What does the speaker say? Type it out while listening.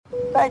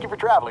Thank you for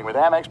traveling with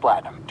Amex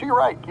Platinum. To your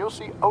right, you'll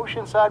see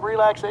oceanside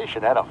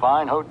relaxation at a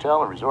fine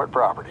hotel and resort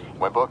property.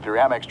 When booked through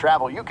Amex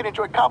Travel, you can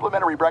enjoy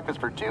complimentary breakfast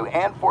for 2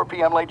 and 4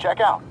 p.m. late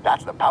checkout.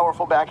 That's the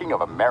powerful backing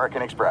of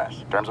American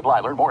Express. Terms apply.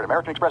 Learn more at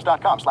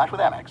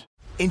americanexpress.com/withAmex.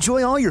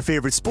 Enjoy all your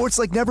favorite sports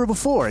like never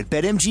before at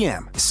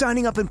BetMGM.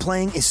 Signing up and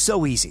playing is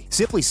so easy.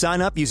 Simply sign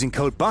up using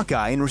code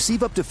Buckeye and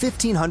receive up to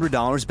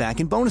 $1,500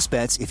 back in bonus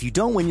bets if you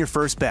don't win your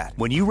first bet.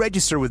 When you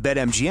register with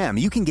BetMGM,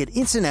 you can get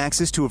instant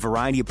access to a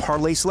variety of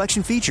parlay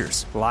selection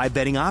features, live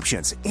betting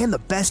options, and the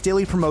best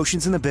daily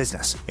promotions in the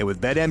business. And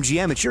with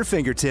BetMGM at your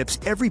fingertips,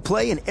 every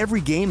play and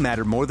every game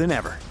matter more than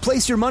ever.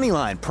 Place your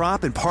moneyline,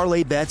 prop, and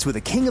parlay bets with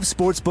the king of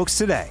sportsbooks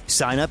today.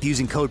 Sign up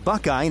using code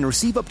Buckeye and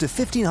receive up to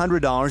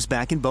 $1,500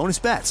 back in bonus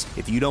bets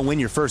if you don't win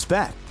your first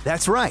bet.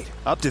 That's right,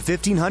 up to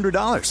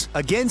 $1,500.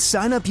 Again,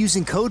 sign up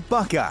using code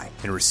Buckeye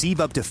and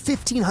receive up to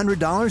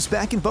 $1,500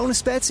 back in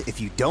bonus bets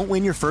if you don't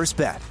win your first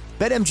bet.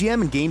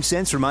 BetMGM and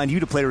GameSense remind you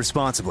to play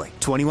responsibly.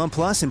 21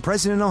 plus and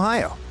present in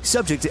Ohio.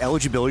 Subject to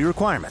eligibility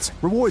requirements.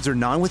 Rewards are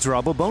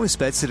non-withdrawable bonus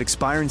bets that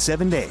expire in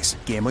 7 days.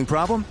 Gambling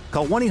problem?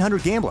 Call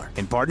 1-800-GAMBLER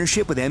in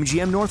partnership with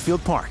MGM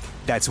Northfield Park.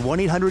 That's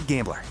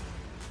 1-800-GAMBLER.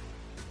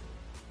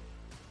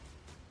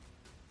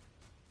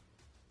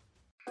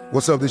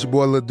 What's up, this your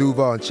boy Lil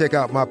Duval, and check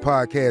out my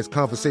podcast,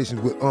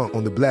 Conversations with Unc,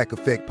 on the Black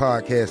Effect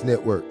Podcast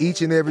Network.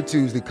 Each and every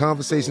Tuesday,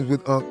 Conversations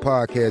with Unc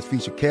podcast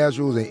feature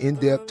casuals and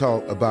in-depth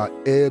talk about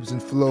ebbs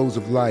and flows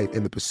of life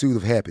and the pursuit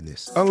of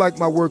happiness. Unlike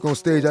my work on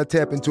stage, I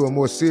tap into a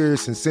more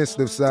serious and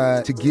sensitive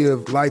side to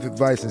give life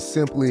advice and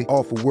simply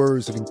offer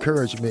words of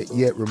encouragement,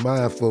 yet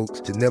remind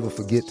folks to never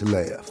forget to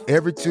laugh.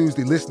 Every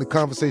Tuesday, listen to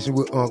Conversation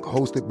with Unc,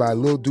 hosted by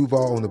Lil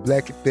Duval on the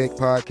Black Effect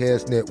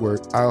Podcast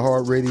Network,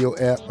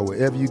 iHeartRadio app, or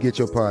wherever you get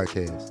your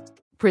podcasts.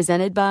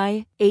 Presented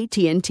by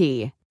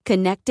AT&T.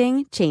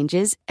 Connecting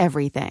changes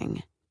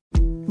everything.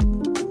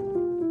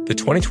 The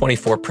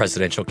 2024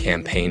 presidential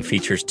campaign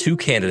features two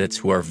candidates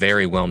who are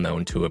very well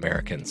known to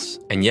Americans.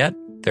 And yet,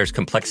 there's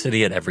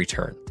complexity at every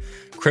turn.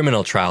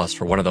 Criminal trials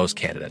for one of those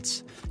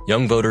candidates.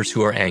 Young voters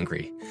who are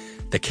angry.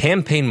 The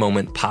Campaign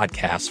Moment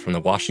podcast from the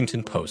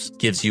Washington Post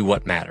gives you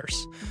what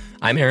matters.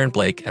 I'm Aaron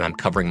Blake, and I'm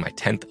covering my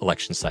 10th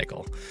election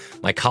cycle.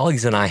 My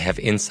colleagues and I have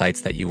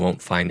insights that you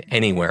won't find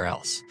anywhere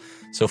else.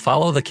 So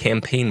follow The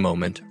Campaign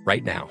Moment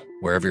right now,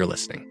 wherever you're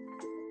listening.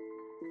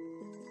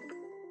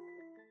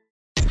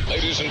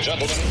 Ladies and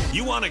gentlemen,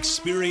 you want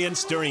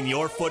experience during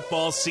your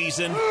football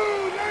season?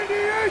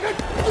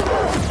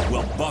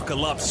 Well,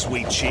 buckle up,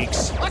 sweet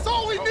cheeks. that's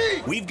all we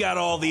need. We've got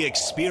all the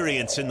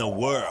experience in the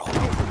world.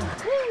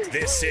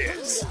 This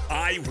is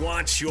I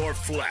Want Your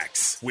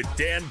Flex with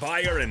Dan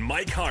Beyer and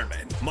Mike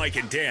Harmon. Mike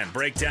and Dan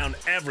break down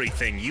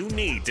everything you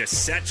need to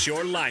set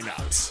your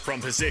lineups.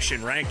 From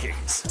position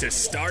rankings to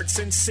starts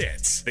and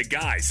sits, the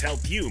guys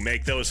help you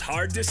make those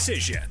hard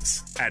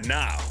decisions. And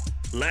now,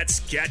 let's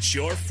get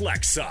your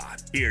flex on.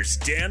 Here's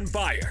Dan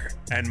Beyer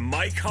and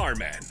Mike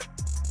Harmon.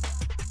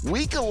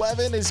 Week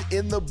 11 is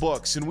in the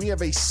books, and we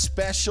have a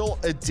special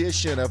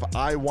edition of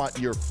I Want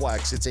Your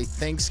Flex. It's a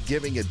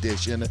Thanksgiving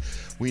edition.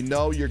 We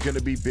know you're going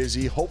to be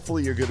busy.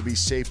 Hopefully, you're going to be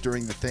safe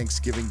during the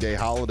Thanksgiving Day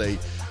holiday.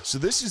 So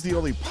this is the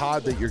only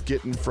pod that you're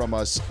getting from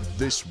us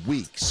this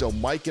week. So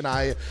Mike and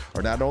I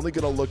are not only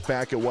going to look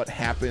back at what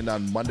happened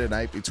on Monday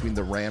night between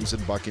the Rams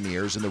and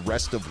Buccaneers and the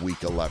rest of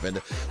Week 11,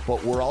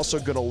 but we're also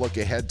going to look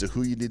ahead to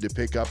who you need to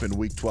pick up in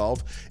Week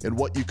 12 and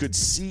what you could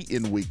see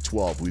in Week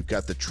 12. We've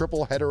got the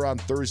triple header on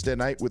Thursday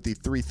night with the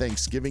 3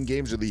 Thanksgiving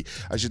games, or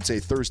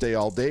Thursday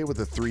all day with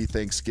the 3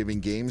 Thanksgiving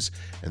games,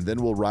 and then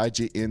we'll ride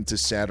you into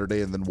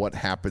Saturday and then what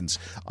happens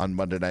on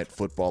Monday Night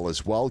Football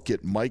as well.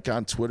 Get Mike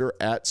on Twitter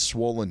at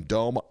Swollen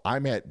Dome.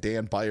 I'm at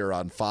Dan Beyer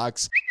on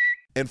Fox.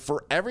 And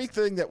for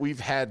everything that we've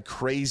had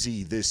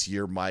crazy this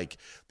year, Mike,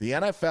 the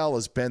NFL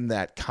has been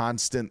that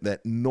constant,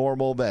 that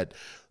normal, that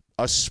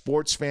us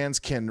sports fans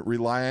can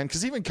rely on,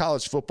 because even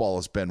college football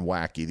has been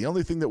wacky. The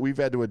only thing that we've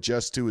had to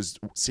adjust to is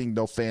seeing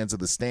no fans in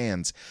the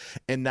stands.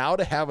 And now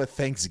to have a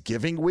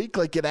Thanksgiving week,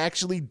 like, it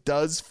actually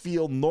does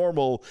feel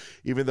normal,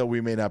 even though we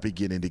may not be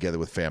getting together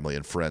with family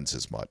and friends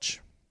as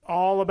much.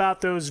 All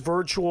about those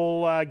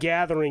virtual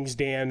gatherings,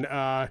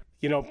 Dan.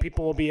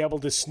 People will be able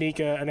to sneak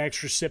an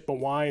extra sip of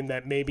wine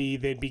that maybe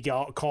they'd be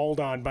called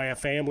on by a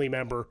family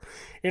member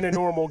in a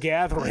normal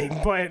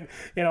gathering, but,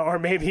 or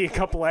maybe a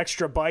couple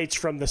extra bites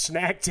from the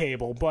snack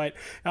table. But,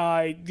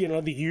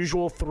 the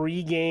usual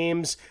 3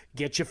 games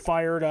get you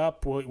fired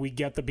up. We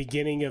get the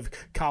beginning of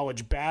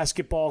college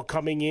basketball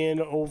coming in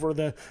over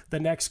the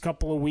next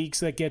couple of weeks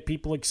that get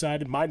people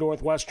excited. My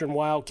Northwestern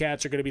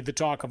Wildcats are going to be the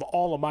talk of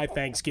all of my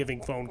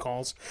Thanksgiving phone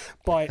calls.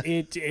 But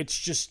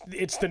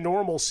it's the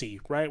normalcy,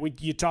 right?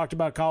 You talked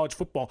about college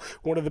football.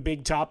 One of the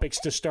big topics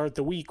to start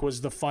the week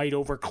was the fight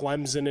over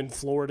Clemson and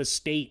Florida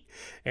State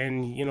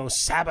and,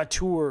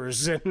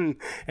 saboteurs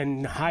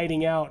and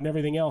hiding out and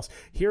everything else.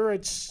 Here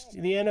the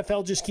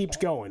NFL just keeps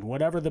going.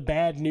 Whatever the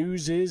bad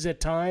news is at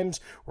times,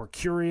 or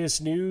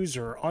curious news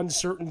or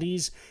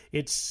uncertainties,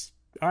 it's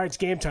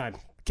game time.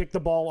 Kick the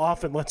ball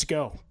off and let's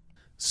go.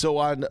 So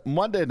on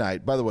Monday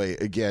night, by the way,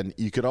 again,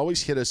 you could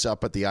always hit us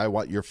up at the I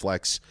Want Your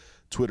Flex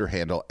Twitter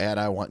handle at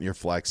I Want Your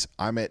Flex.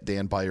 I'm at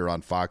Dan Beyer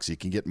on Fox. You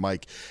can get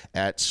Mike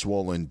at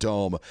Swollen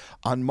Dome.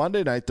 On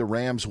Monday night, the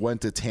Rams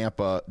went to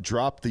Tampa,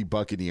 dropped the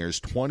Buccaneers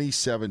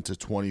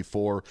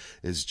 27-24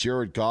 as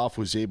Jared Goff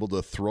was able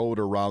to throw it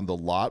around the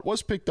lot.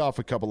 Was picked off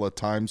a couple of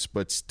times,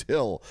 but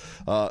still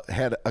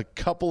had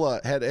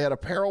a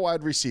pair of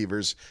wide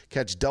receivers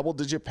catch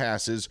double-digit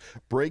passes,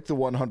 break the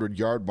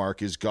 100-yard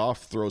mark as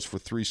Goff throws for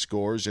 3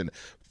 scores and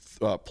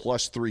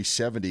plus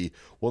 370.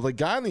 Well, the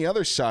guy on the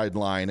other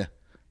sideline,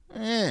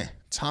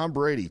 Tom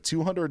Brady,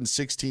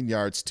 216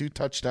 yards, 2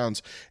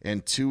 touchdowns,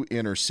 and 2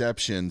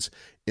 interceptions.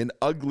 An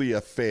ugly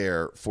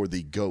affair for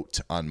the GOAT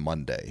on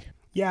Monday.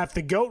 Yeah, if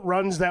the GOAT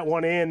runs that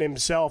one in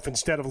himself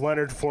instead of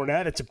Leonard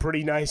Fournette, it's a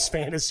pretty nice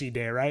fantasy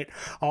day, right?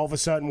 All of a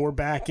sudden, we're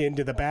back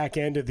into the back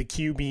end of the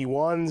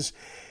QB1s.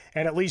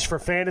 And at least for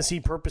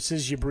fantasy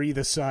purposes, you breathe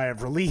a sigh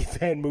of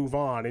relief and move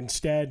on.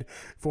 Instead,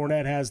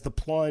 Fournette has the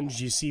plunge.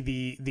 You see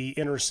the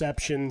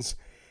interceptions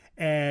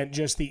and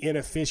just the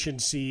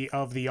inefficiency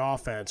of the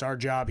offense. Our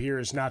job here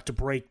is not to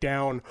break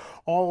down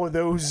all of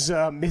those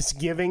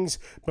misgivings,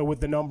 but with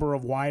the number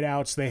of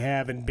wideouts they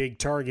have and big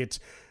targets,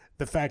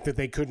 the fact that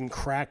they couldn't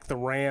crack the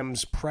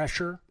Rams'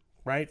 pressure,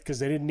 right? Because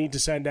they didn't need to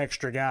send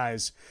extra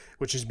guys,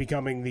 which is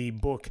becoming the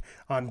book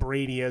on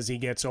Brady as he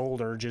gets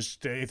older.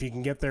 Just if you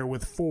can get there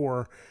with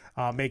 4,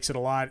 makes it a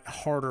lot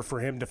harder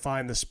for him to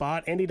find the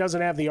spot, and he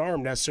doesn't have the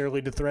arm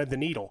necessarily to thread the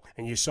needle.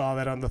 And you saw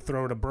that on the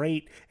throw to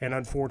Brate and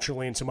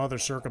unfortunately in some other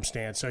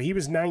circumstance. So he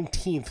was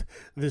 19th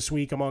this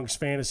week amongst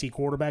fantasy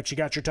quarterbacks. You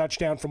got your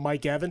touchdown from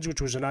Mike Evans,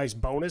 which was a nice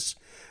bonus.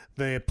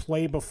 The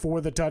play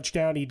before the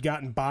touchdown, he'd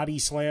gotten body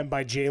slammed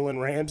by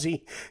Jalen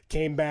Ramsey,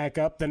 came back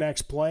up the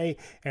next play,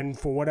 and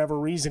for whatever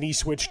reason, he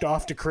switched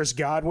off to Chris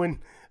Godwin,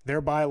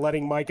 thereby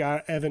letting Mike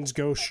Evans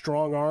go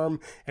strong arm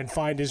and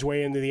find his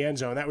way into the end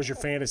zone. That was your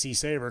fantasy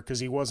saver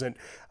because he wasn't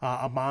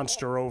a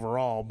monster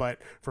overall. But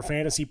for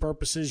fantasy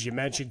purposes, you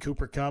mentioned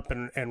Cooper Kupp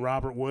and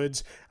Robert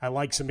Woods. I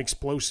like some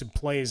explosive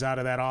plays out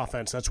of that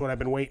offense. That's what I've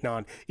been waiting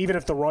on, even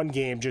if the run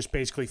game just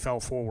basically fell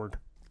forward.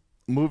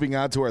 Moving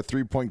on to our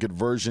three-point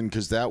conversion,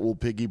 because that will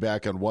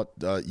piggyback on what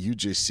you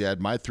just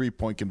said. My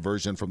three-point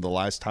conversion from the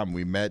last time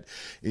we met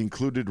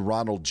included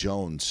Ronald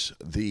Jones,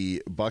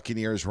 the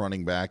Buccaneers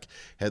running back,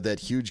 had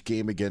that huge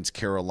game against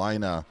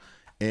Carolina,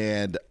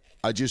 and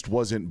I just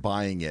wasn't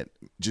buying it.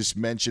 Just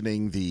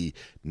mentioning the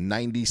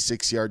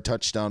 96-yard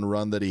touchdown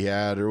run that he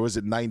had, or was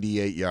it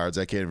 98 yards?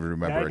 I can't even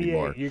remember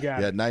anymore. You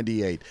got it.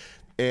 98.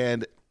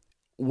 And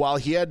while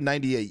he had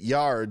 98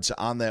 yards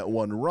on that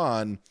one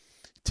run,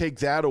 take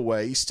that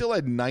away, he still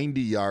had 90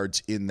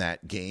 yards in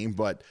that game,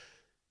 but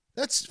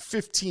that's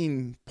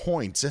 15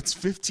 points. That's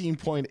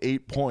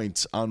 15.8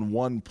 points on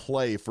one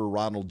play for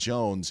Ronald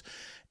Jones,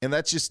 and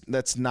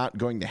that's not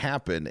going to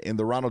happen. And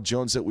the Ronald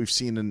Jones that we've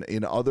seen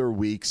in other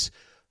weeks,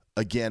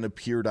 again,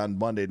 appeared on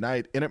Monday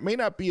night, and it may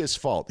not be his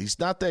fault. He's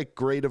not that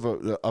great of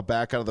a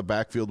back out of the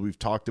backfield we've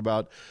talked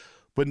about,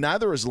 but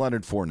neither is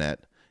Leonard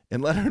Fournette.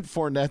 And Leonard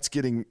Fournette's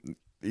getting,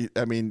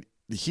 I mean,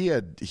 he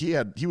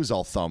was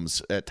all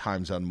thumbs at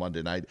times on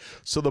Monday night.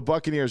 So the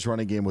Buccaneers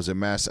running game was a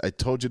mess. I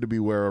told you to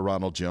beware of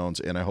Ronald Jones,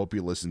 and I hope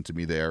you listened to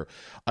me there.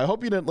 I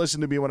hope you didn't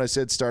listen to me when I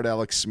said start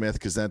Alex Smith,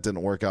 because that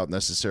didn't work out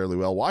necessarily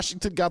well.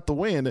 Washington got the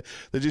win.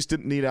 They just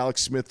didn't need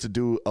Alex Smith to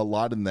do a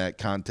lot in that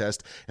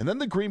contest. And then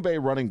the Green Bay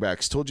running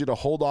backs, told you to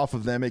hold off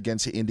of them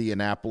against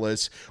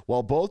Indianapolis.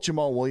 While both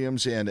Jamal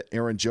Williams and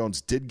Aaron Jones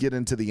did get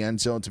into the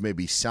end zone to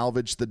maybe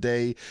salvage the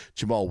day,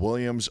 Jamal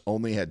Williams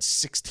only had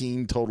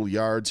 16 total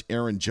yards.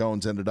 Aaron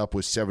Jones ended up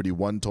with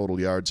 71 total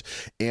yards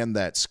and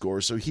that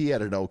score, so he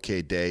had an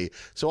okay day.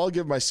 So I'll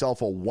give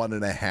myself a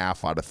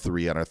 1.5 out of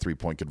 3 on our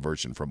three-point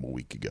conversion from a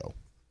week ago.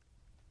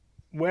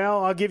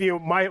 Well, I'll give you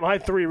my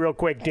 3 real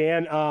quick,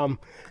 Dan.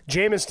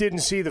 Jameis didn't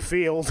see the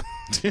field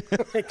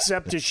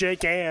except to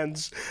shake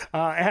hands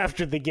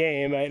after the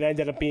game. It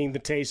ended up being the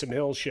Taysom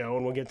Hill show,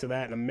 and we'll get to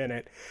that in a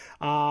minute.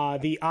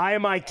 The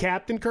IMI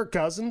captain, Kirk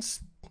Cousins,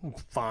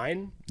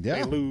 fine.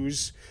 Yeah.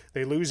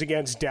 They lose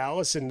against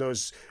Dallas in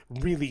those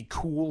really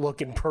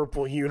cool-looking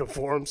purple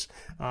uniforms.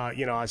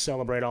 I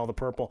celebrate all the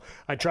purple.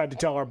 I tried to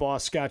tell our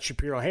boss, Scott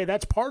Shapiro, hey,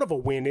 that's part of a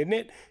win, isn't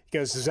it? He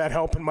goes, does that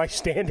help in my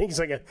standings?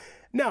 Like,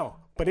 no.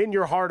 But in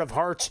your heart of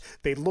hearts,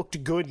 they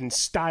looked good and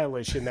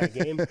stylish in that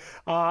game.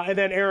 And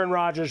then Aaron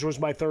Rodgers was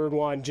my third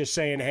one, just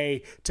saying,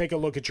 hey, take a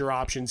look at your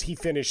options. He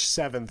finished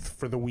 7th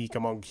for the week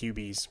among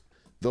QBs.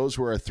 Those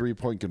were our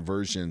three-point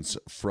conversions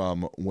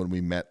from when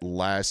we met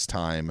last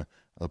time,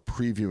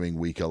 previewing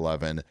Week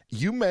 11.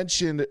 You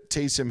mentioned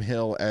Taysom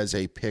Hill as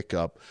a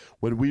pickup.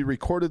 When we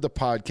recorded the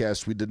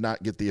podcast, we did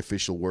not get the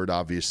official word,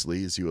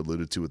 obviously, as you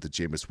alluded to with the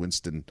Jameis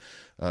Winston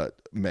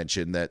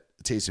mention, that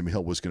Taysom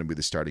Hill was going to be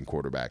the starting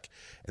quarterback.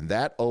 And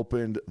that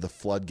opened the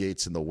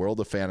floodgates in the world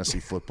of fantasy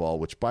football,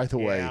 which, by the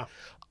way,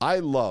 I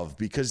love,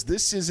 because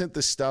this isn't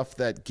the stuff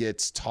that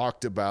gets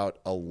talked about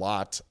a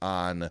lot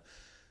on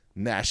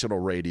national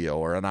radio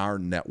or on our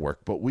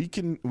network, but we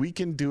can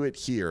do it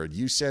here.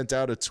 You sent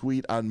out a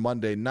tweet on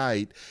Monday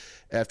night,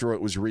 after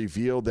it was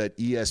revealed that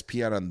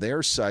ESPN on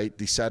their site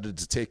decided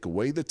to take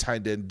away the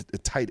tight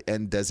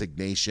end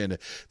designation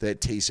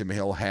that Taysom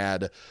Hill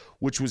had,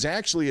 which was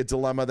actually a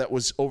dilemma that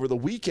was over the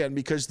weekend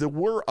because there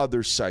were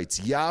other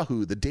sites,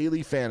 Yahoo, the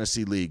daily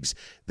fantasy leagues.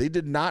 They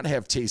did not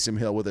have Taysom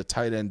Hill with a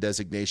tight end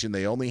designation.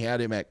 They only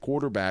had him at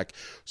quarterback.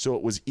 So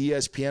it was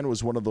ESPN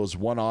was one of those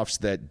one-offs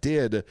that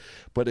did,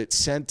 but it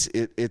sent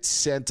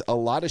a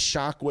lot of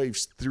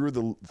shockwaves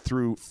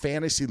through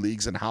fantasy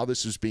leagues and how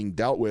this was being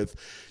dealt with.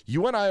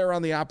 You and I are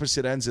on the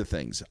opposite ends of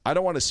things. I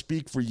don't want to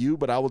speak for you,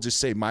 but I will just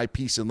say my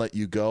piece and let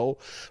you go.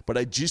 But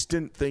I just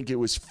didn't think it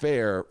was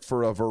fair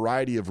for a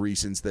variety of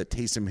reasons that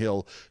Taysom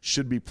Hill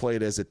should be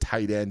played as a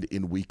tight end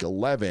in Week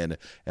 11,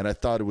 and I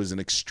thought it was an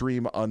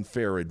extreme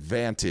unfair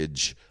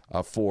advantage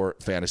for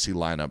fantasy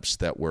lineups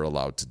that were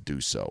allowed to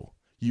do so.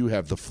 You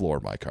have the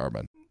floor, Mike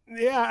Harmon.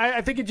 Yeah,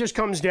 I think it just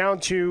comes down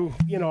to,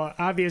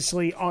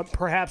 obviously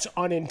perhaps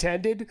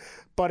unintended,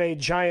 but a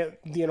giant,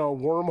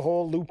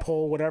 wormhole,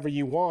 loophole, whatever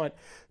you want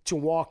to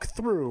walk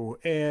through.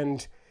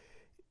 And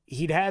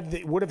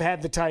would have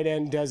had the tight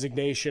end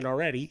designation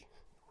already,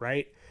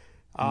 right?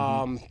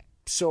 Mm-hmm.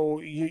 So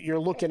you're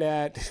looking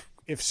at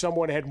if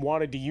someone had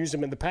wanted to use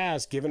him in the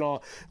past, and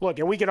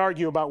we can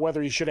argue about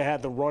whether he should have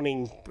had the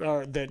running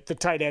or the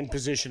tight end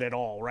position at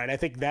all, right? I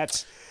think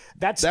that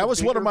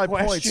was one of my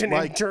points,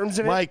 Mike. In terms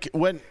of Mike,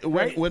 when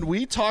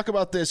we talk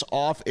about this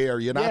off air,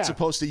 you're not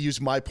supposed to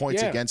use my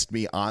points against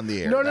me on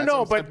the air.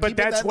 No, but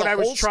that's what I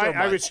was trying.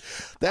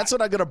 That's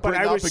what I'm going to bring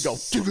up and go.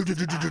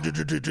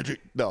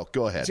 No,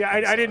 go ahead. See,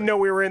 I didn't know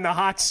we were in the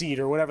hot seat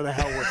or whatever the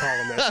hell we're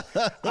calling this.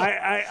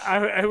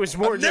 I was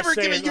more. I'm never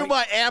giving you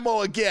my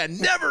ammo again.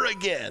 Never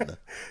again.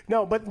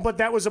 No, but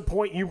that was a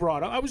point you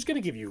brought up. I was going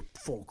to give you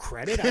full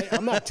credit.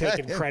 I'm not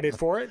taking credit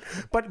for it.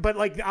 But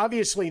like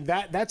obviously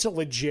that's a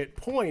legit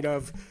point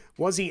of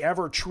was he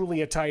ever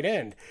truly a tight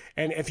end?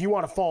 And if you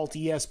want to fault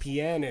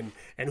ESPN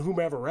and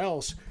whomever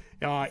else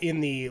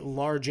in the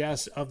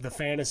largesse of the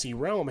fantasy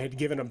realm had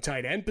given him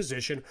tight end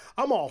position,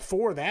 I'm all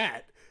for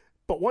that.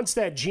 But once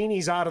that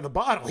genie's out of the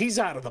bottle, he's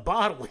out of the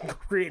bottle and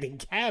creating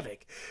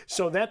havoc.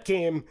 So that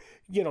came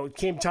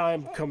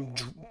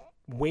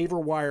waiver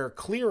wire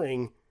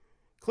clearinghouse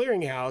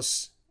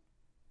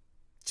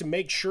to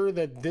make sure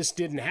that this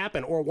didn't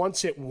happen. Or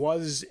once it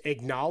was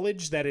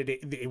acknowledged that it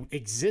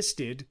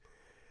existed,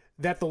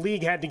 that the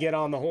league had to get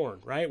on the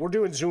horn, right? We're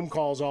doing Zoom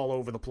calls all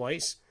over the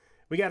place.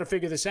 We got to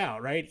figure this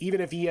out, right?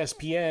 Even if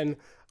ESPN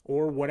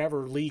or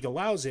whatever league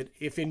allows it,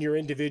 if in your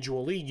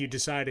individual league you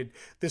decided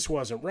this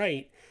wasn't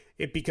right,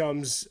 it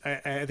becomes,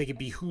 I think it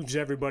behooves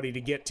everybody to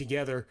get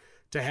together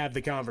to have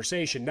the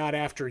conversation, not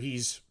after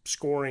he's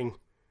scoring,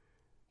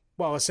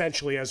 well,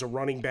 essentially as a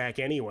running back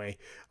anyway,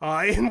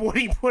 and what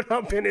he put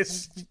up in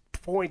his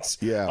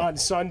points on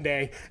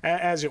Sunday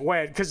as it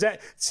went. Because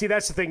that's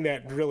the thing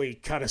that really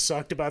kind of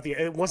sucked about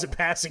it wasn't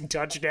passing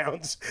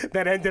touchdowns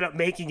that ended up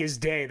making his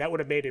day. That would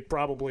have made it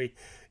probably,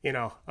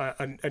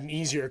 an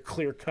easier,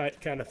 clear-cut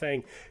kind of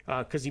thing,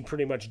 because he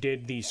pretty much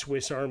did the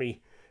Swiss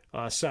Army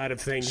side of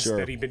things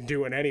that he'd been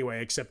doing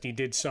anyway, except he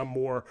did some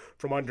more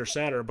from under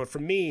center. But for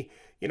me,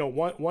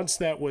 once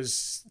that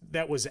was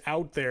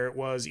out there, it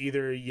was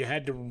either you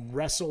had to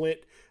wrestle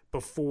it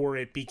before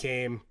it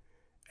became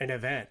an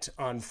event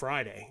on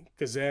Friday,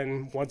 because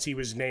then once he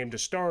was named a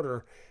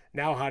starter,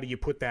 now how do you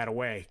put that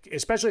away?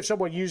 Especially if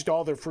someone used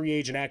all their free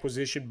agent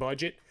acquisition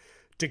budget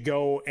to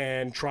go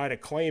and try to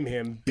claim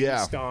him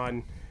based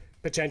on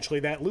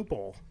potentially that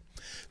loophole.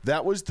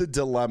 That was the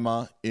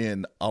dilemma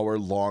in our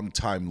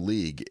longtime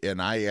league,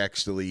 and I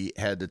actually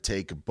had to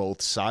take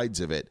both sides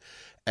of it.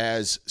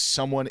 As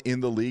someone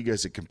in the league,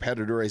 as a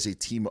competitor, as a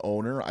team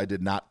owner, I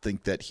did not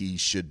think that he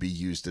should be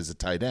used as a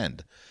tight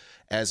end.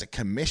 As a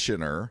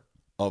commissioner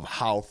of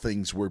how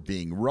things were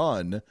being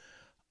run,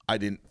 I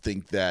didn't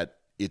think that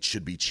it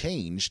should be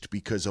changed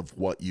because of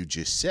what you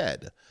just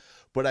said.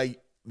 But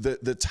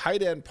the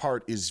tight end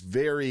part is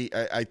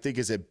I think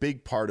is a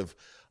big part of.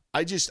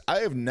 I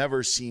have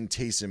never seen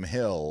Taysom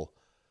Hill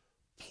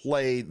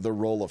play the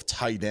role of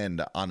tight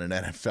end on an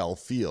NFL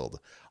field.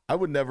 I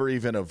would never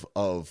even have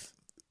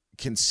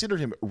considered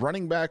him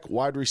running back,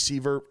 wide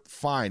receiver.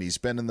 Fine, he's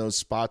been in those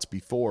spots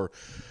before,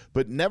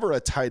 but never a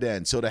tight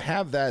end. So to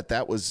have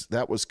that was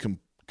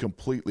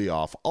completely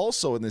off.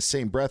 Also, in the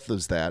same breath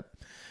as that,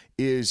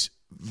 is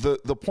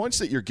the points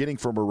that you're getting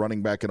from a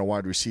running back and a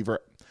wide receiver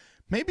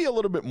maybe a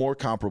little bit more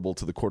comparable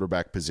to the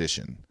quarterback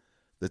position.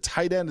 The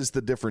tight end is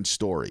the different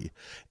story.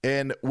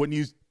 And when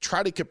you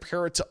try to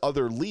compare it to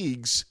other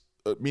leagues,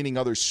 meaning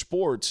other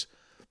sports,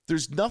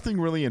 there's nothing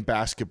really in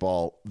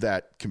basketball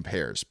that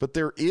compares. But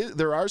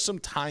there are some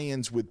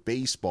tie-ins with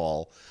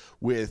baseball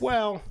with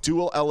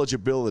dual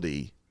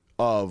eligibility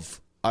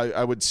of,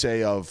 I would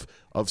say, of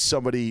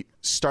somebody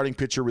starting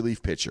pitcher,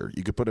 relief pitcher.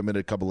 You could put them in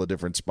a couple of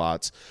different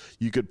spots.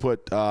 You could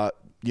put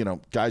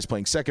guys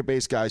playing second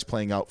base, guys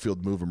playing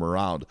outfield, move them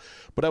around.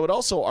 But I would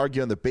also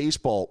argue on the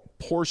baseball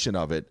portion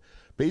of it,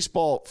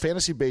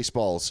 fantasy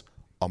baseball's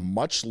a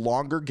much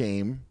longer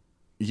game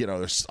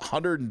there's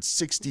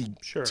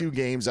 162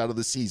 games out of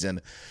the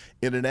season.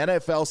 In an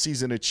NFL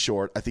season, it's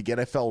short. I think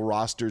NFL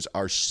rosters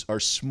are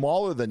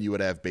smaller than you would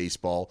have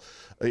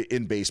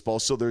in baseball.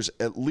 So there's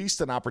at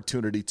least an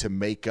opportunity to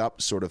make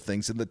up sort of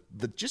things. And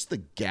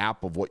the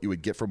gap of what you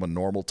would get from a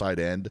normal tight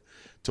end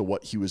to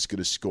what he was going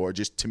to score,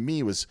 just to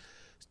me was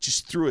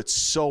just threw it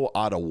so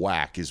out of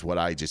whack is what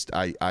I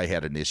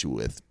had an issue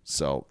with.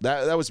 So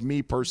that was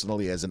me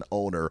personally as an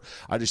owner.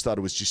 I just thought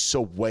it was just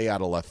so way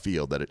out of left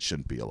field that it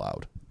shouldn't be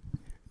allowed.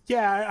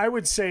 Yeah, I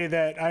would say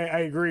that I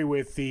agree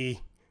with the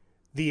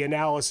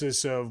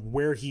analysis of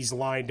where he's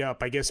lined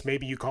up. I guess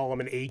maybe you call him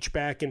an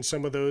H-back in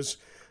some of those,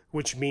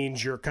 which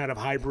means you're kind of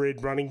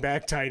hybrid running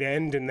back tight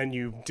end, and then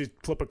you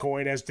flip a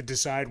coin as to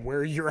decide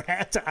where you're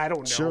at. I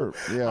don't know. Sure,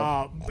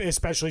 yeah.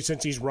 Especially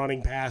since he's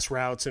running pass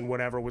routes and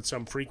whatever with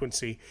some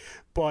frequency.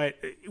 But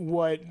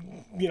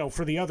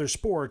for the other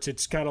sports,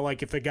 it's kind of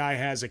like if a guy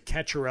has a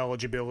catcher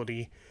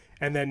eligibility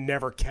and then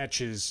never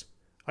catches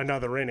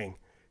another inning.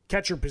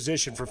 Catcher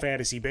position for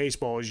fantasy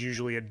baseball is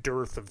usually a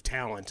dearth of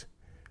talent,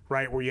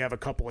 right, where you have a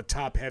couple of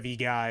top-heavy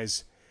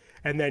guys,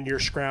 and then you're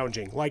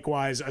scrounging.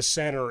 Likewise, a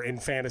center in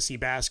fantasy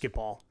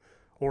basketball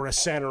or a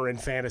center in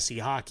fantasy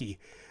hockey.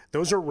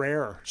 Those are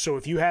rare. So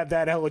if you have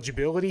that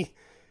eligibility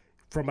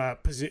from a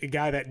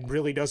guy that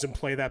really doesn't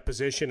play that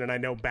position, and I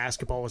know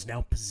basketball is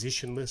now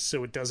positionless,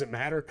 so it doesn't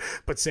matter,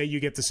 but say you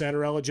get the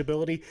center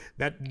eligibility,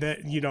 that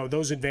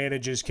those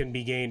advantages can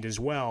be gained as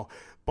well.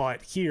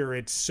 But here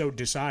it's so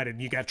decided.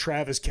 You got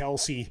Travis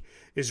Kelce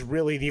is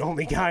really the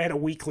only guy on a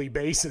weekly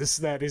basis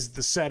that is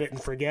the set it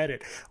and forget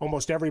it.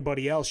 Almost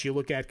everybody else you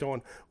look at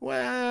going,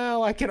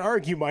 well, I can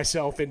argue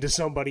myself into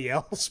somebody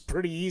else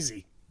pretty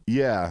easy.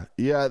 Yeah.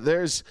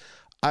 And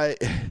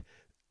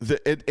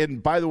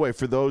by the way,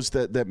 for those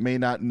that may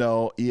not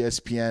know,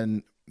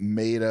 ESPN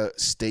made a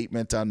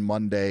statement on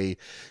Monday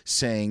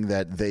saying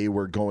that they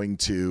were going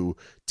to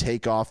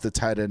take off the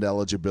tight end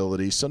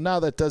eligibility. So now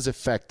that does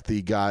affect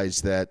the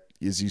guys that,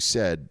 as you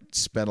said,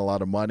 spent a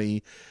lot of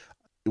money,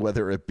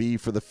 whether it be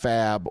for the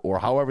fab or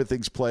however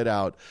things played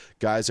out.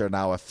 Guys are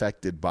now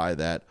affected by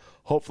that.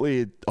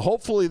 Hopefully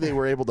they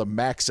were able to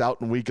max out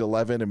in week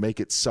 11 and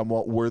make it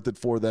somewhat worth it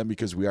for them,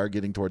 because we are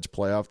getting towards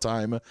playoff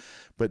time.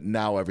 But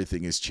now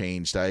everything has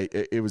changed.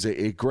 It was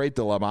a great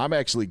dilemma. I'm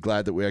actually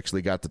glad that we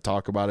actually got to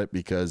talk about it,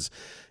 because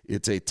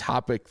it's a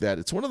topic that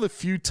it's one of the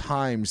few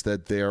times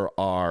that there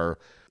are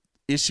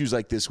issues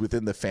like this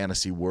within the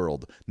fantasy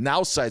world.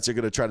 Now sites are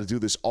going to try to do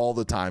this all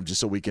the time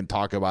just so we can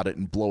talk about it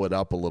and blow it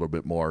up a little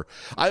bit more.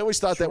 I always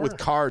thought that with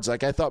cards,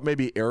 like I thought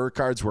maybe error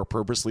cards were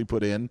purposely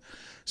put in.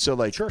 So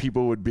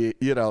people would be,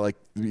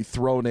 be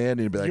thrown in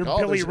and be like, your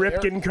Billy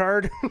Ripken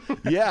card.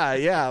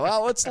 Yeah.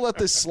 Well, let's let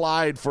this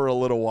slide for a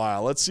little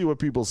while. Let's see what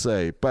people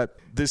say. But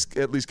this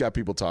at least got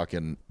people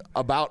talking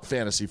about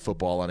fantasy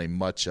football on a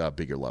much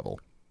bigger level.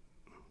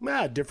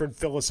 Different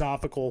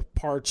philosophical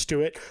parts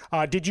to it.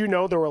 Did you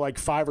know there were like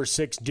 5 or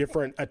 6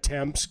 different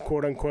attempts,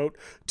 quote unquote,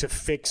 to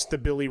fix the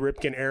Billy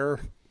Ripken error?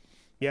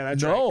 Yeah,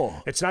 that's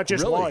right. It's not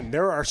just one.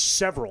 There are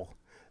several.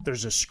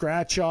 There's a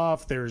scratch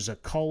off. There's a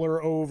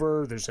color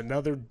over. There's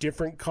another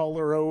different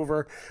color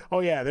over. Oh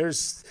yeah, there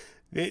was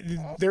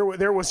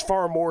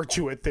far more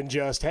to it than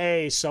just,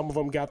 hey, some of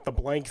them got the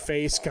blank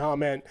face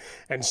comment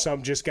and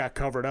some just got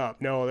covered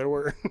up. No, there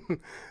were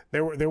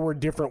there were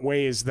different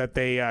ways that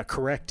they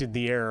corrected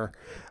the error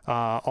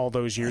all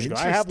those years ago.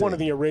 I have one of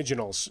the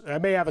originals. I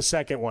may have a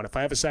second one. If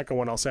I have a second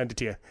one, I'll send it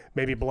to you.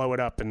 Maybe blow it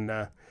up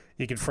and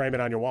you can frame it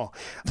on your wall.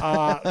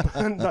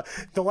 The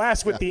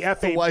last with the FA,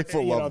 the wife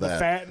will love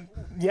that.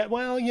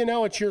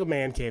 It's your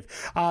man cave.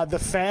 The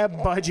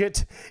fab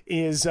budget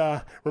is,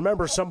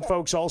 remember, some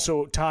folks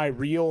also tie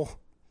real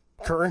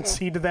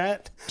currency to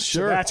that.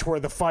 Sure. So that's where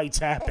the fights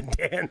happen,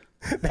 Dan.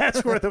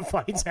 That's where the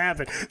fights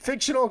happen.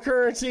 Fictional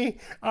currency,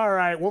 all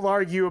right, we'll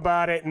argue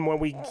about it, and when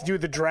we do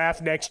the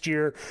draft next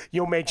year,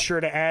 you'll make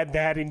sure to add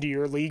that into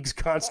your league's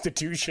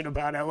constitution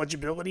about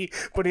eligibility.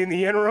 But in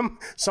the interim,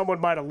 someone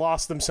might have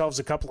lost themselves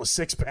a couple of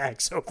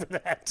six-packs over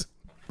that.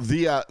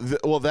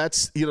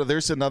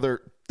 There's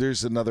another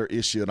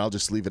issue, and I'll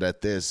just leave it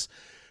at this.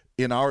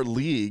 In our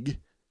league,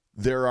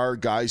 there are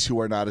guys who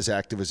are not as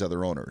active as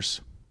other owners.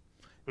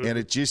 And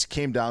it just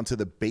came down to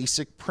the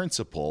basic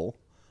principle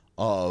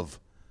of,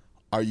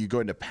 are you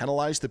going to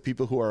penalize the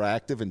people who are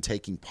active and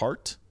taking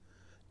part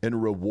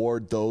and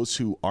reward those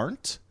who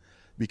aren't?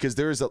 Because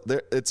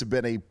it's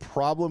been a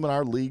problem in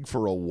our league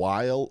for a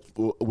while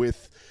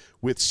with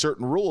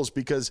certain rules,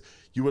 because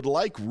you would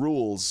like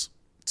rules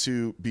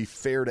to be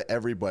fair to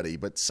everybody,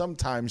 but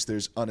sometimes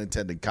there's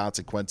unintended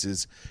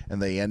consequences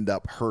and they end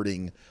up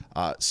hurting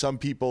some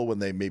people when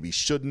they maybe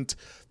shouldn't.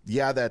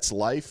 Yeah, that's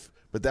life.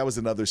 But that was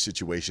another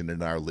situation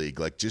in our league,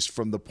 like just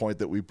from the point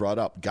that we brought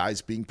up,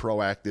 guys being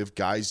proactive,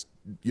 guys,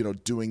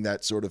 doing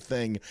that sort of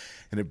thing.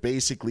 And it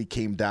basically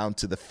came down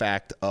to the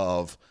fact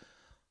of,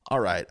 all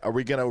right, are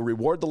we going to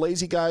reward the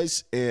lazy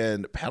guys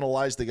and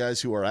penalize the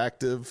guys who are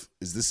active?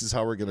 This is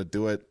how we're going to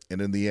do it? And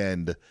in the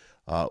end,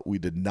 we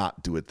did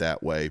not do it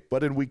that way.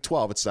 But in week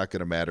 12, it's not going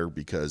to matter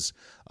because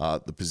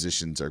the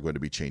positions are going to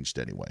be changed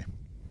anyway.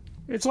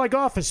 It's like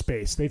Office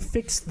Space. They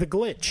fixed the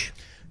glitch.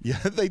 Yeah,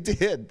 they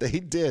did. They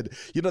did.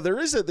 You know, there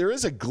is a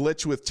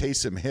glitch with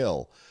Taysom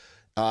Hill,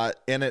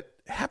 and it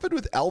happened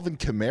with Alvin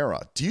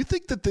Kamara. Do you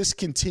think that this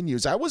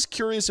continues? I was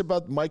curious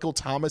about Michael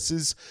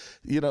Thomas's,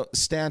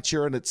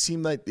 stature, and it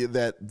seemed like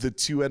that the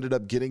two ended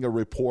up getting a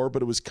rapport,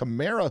 but it was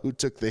Kamara who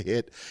took the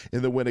hit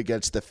in the win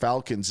against the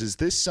Falcons. Is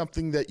this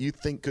something that you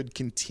think could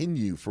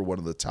continue for one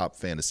of the top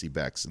fantasy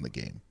backs in the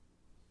game?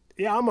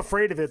 Yeah, I'm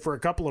afraid of it for a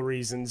couple of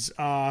reasons.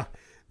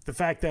 The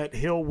fact that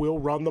Hill will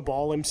run the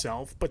ball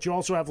himself, but you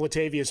also have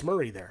Latavius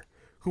Murray there,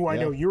 who I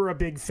know you're a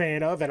big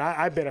fan of, and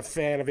I've been a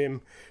fan of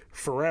him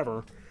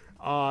forever.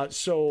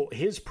 So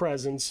his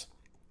presence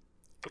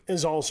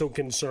is also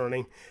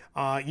concerning.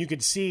 You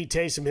could see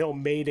Taysom Hill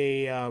made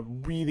a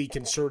really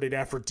concerted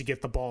effort to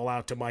get the ball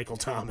out to Michael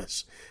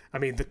Thomas. I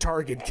mean, the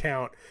target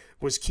count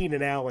was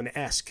Keenan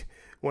Allen-esque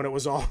when it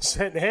was all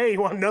said. Hey, you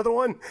want another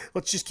one?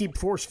 Let's just keep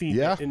force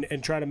feeding it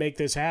and try to make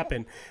this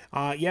happen.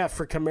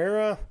 For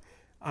Kamara,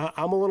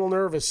 I'm a little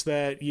nervous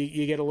that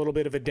you get a little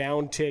bit of a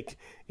downtick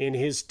in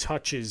his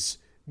touches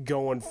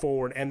going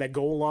forward. And the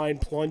goal line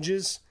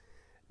plunges,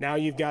 now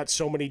you've got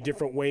so many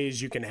different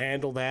ways you can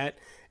handle that.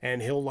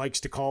 And Hill likes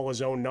to call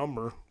his own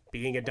number,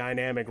 being a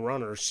dynamic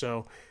runner.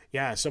 So,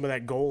 yeah, some of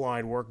that goal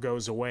line work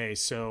goes away.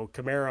 So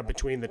Kamara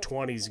between the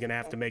 20s is going to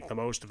have to make the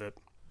most of it.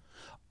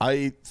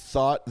 I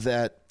thought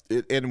that,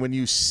 and when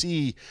you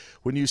see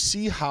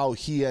how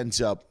he ends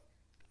up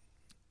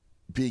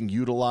being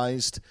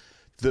utilized,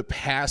 the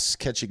pass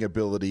catching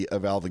ability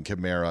of Alvin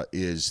Kamara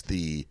is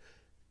the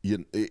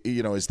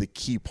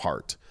key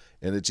part,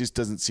 and it just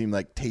doesn't seem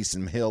like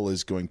Taysom Hill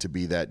is going to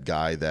be that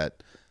guy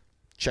that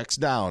checks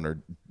down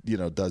or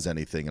does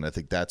anything. And I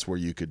think that's where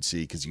you could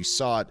see, because you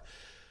saw it.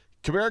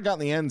 Kamara got in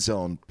the end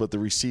zone, but the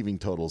receiving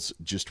totals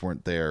just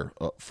weren't there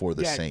for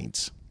the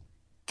Saints.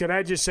 Can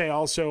I just say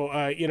also,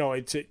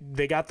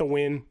 they got the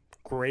win,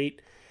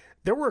 great.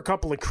 There were a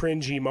couple of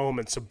cringy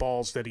moments of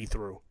balls that he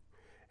threw.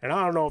 And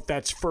I don't know if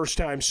that's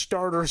first-time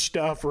starter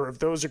stuff or if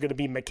those are going to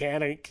be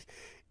mechanic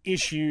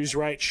issues,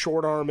 right?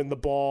 Short arm in the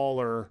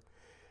ball, or,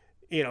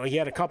 he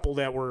had a couple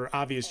that were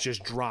obvious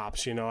just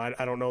drops.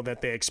 I don't know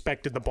that they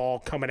expected the ball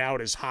coming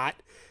out as hot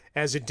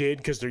as it did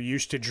because they're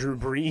used to Drew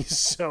Brees.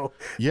 So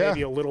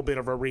maybe a little bit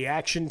of a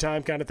reaction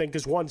time kind of thing,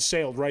 because one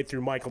sailed right through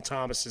Michael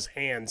Thomas's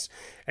hands,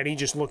 and he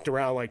just looked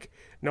around like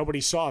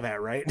nobody saw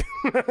that, right?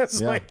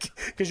 It's like,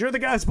 because you're the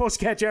guy supposed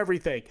to catch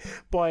everything.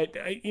 But,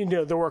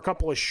 there were a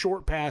couple of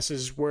short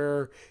passes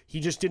where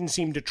he just didn't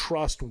seem to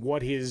trust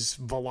what his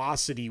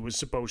velocity was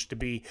supposed to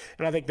be.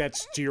 And I think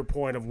that's to your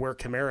point of where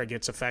Kamara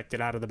gets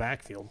affected out of the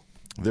backfield.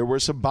 There were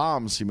some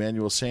bombs,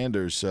 Emmanuel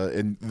Sanders,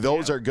 and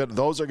those are good.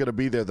 Those are going to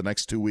be there the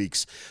next 2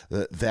 weeks.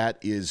 That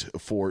is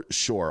for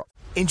sure.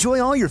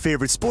 Enjoy all your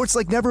favorite sports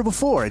like never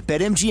before at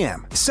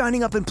BetMGM.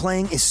 Signing up and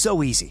playing is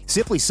so easy.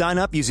 Simply sign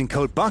up using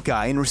code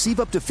Buckeye and receive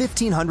up to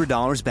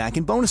 $1,500 back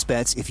in bonus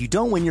bets if you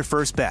don't win your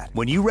first bet.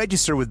 When you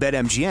register with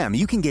BetMGM,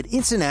 you can get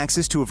instant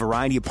access to a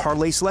variety of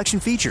parlay selection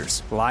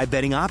features, live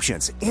betting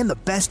options, and the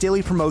best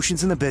daily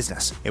promotions in the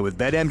business. And with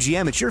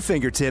BetMGM at your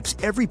fingertips,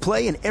 every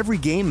play and every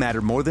game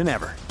matter more than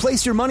ever.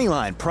 Place your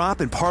moneyline, prop,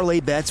 and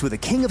parlay bets with the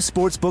king of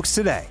sportsbooks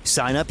today.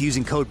 Sign up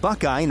using code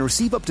Buckeye and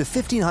receive up to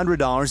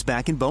 $1,500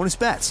 back in bonus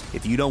bets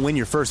if you don't win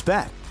your first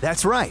bet.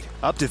 That's right,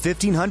 up to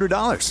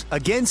 $1,500.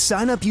 Again,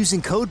 sign up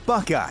using code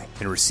Buckeye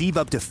and receive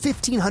up to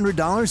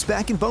 $1,500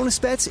 back in bonus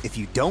bets if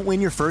you don't win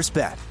your first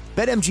bet.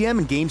 BetMGM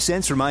and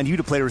GameSense remind you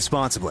to play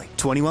responsibly.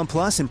 21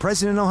 plus and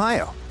present in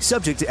Ohio.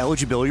 Subject to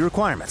eligibility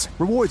requirements.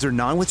 Rewards are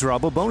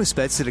non-withdrawable bonus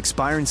bets that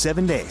expire in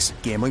 7 days.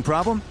 Gambling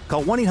problem?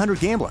 Call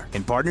 1-800-GAMBLER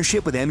in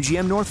partnership with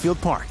MGM Northfield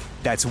Park.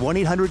 That's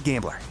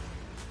 1-800-GAMBLER.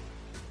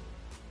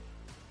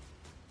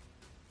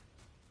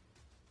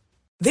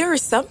 There are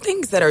some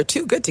things that are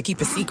too good to keep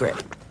a secret.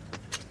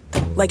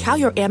 Like how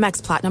your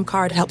Amex Platinum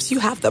card helps you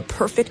have the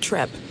perfect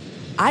trip.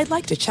 I'd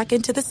like to check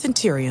into the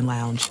Centurion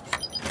Lounge.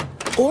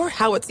 Or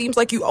how it seems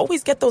like you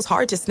always get those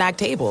hard-to-snag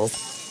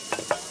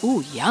tables.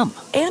 Ooh, yum.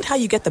 And how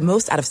you get the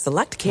most out of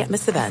select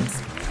can't-miss events.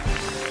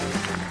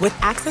 With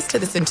access to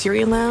the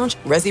Centurion Lounge,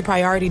 Resi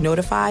Priority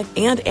Notified,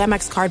 and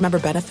Amex card member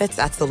benefits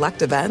at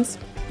select events,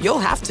 you'll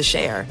have to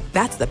share.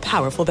 That's the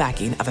powerful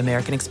backing of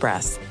American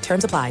Express.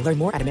 Terms apply. Learn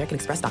more at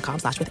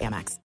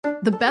americanexpress.com/withAmex.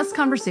 The best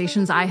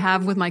conversations I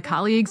have with my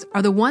colleagues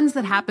are the ones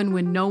that happen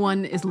when no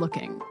one is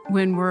looking,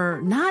 when we're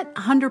not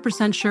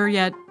 100% sure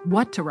yet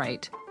what to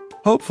write.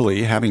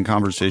 Hopefully, having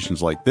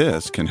conversations like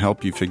this can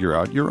help you figure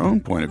out your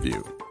own point of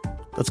view.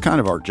 That's kind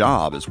of our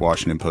job as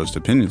Washington Post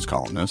opinions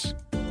columnists.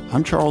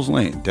 I'm Charles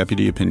Lane,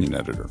 Deputy Opinion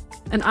Editor.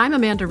 And I'm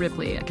Amanda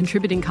Ripley, a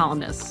contributing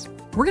columnist.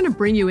 We're going to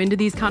bring you into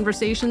these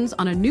conversations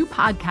on a new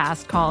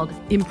podcast called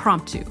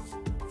Impromptu.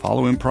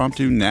 Follow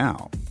Impromptu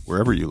now,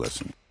 wherever you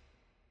listen.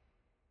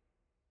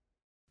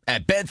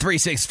 At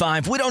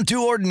Bet365, we don't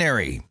do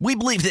ordinary. We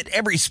believe that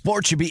every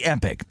sport should be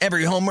epic.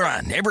 Every home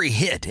run, every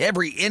hit,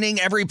 every inning,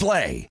 every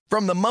play.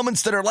 From the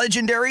moments that are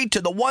legendary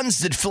to the ones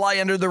that fly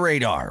under the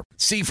radar.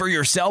 See for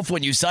yourself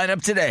when you sign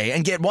up today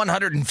and get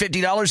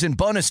 $150 in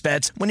bonus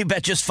bets when you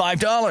bet just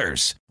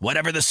 $5.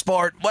 Whatever the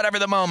sport, whatever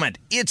the moment,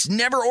 it's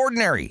never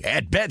ordinary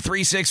at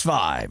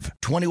Bet365.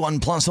 21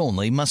 plus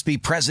only. Must be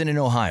present in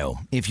Ohio.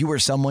 If you or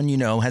someone you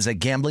know has a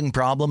gambling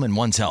problem and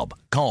wants help,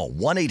 call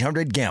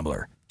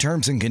 1-800-GAMBLER.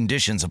 Terms and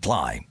conditions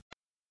apply.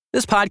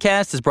 This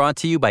podcast is brought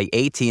to you by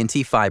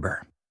AT&T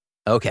Fiber.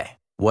 Okay,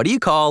 what do you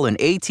call an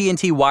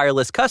AT&T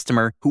wireless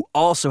customer who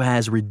also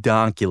has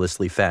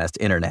redonkulously fast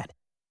internet?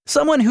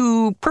 Someone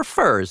who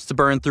prefers to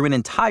burn through an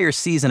entire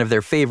season of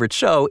their favorite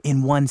show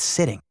in one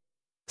sitting.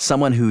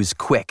 Someone who's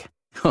quick.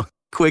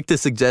 Quick to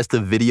suggest a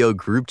video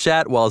group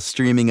chat while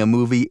streaming a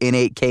movie in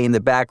 8K in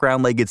the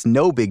background like it's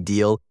no big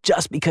deal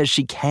just because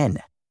she can.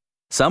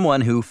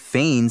 Someone who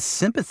feigns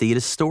sympathy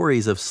to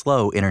stories of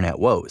slow internet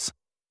woes.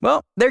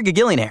 Well, they're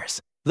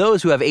Gagillionaires,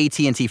 those who have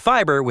AT&T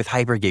Fiber with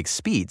hypergig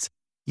speeds.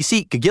 You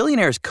see,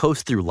 Gagillionaires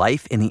coast through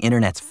life in the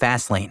internet's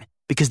fast lane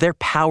because they're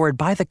powered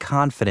by the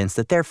confidence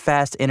that their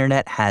fast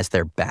internet has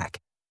their back.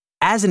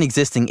 As an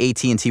existing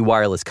AT&T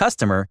wireless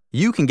customer,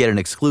 you can get an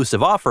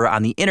exclusive offer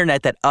on the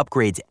internet that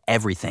upgrades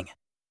everything.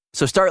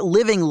 So start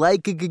living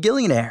like a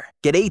Gagillionaire.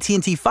 Get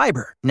AT&T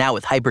Fiber, now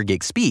with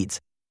hypergig speeds.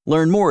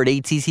 Learn more at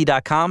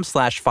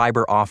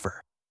att.com/fiber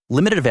offer.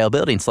 Limited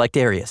availability in select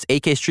areas.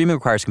 8K streaming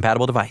requires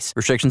compatible device.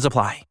 Restrictions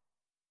apply.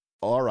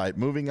 All right,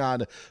 moving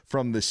on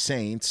from the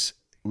Saints,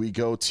 we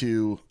go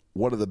to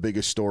one of the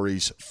biggest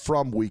stories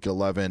from Week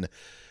 11,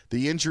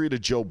 the injury to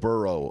Joe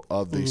Burrow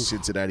of the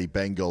Cincinnati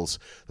Bengals.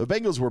 The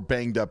Bengals were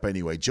banged up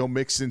anyway. Joe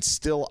Mixon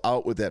still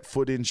out with that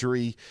foot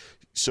injury,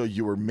 so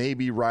you were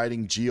maybe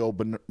riding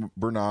Gio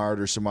Bernard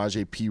or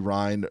Samaje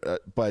Perine,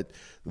 but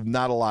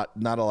not a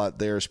lot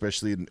there,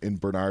 especially in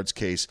Bernard's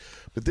case.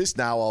 But this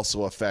now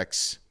also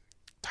affects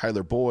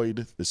Tyler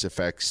Boyd. This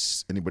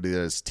affects anybody that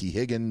has T.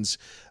 Higgins,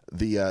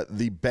 the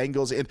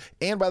Bengals.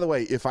 And by the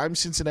way, if I'm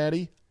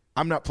Cincinnati,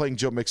 I'm not playing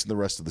Joe Mixon the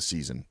rest of the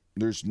season.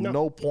 There's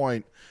no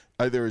point.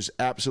 There is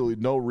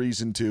absolutely no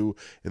reason to.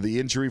 The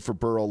injury for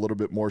Burrow a little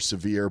bit more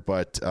severe,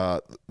 but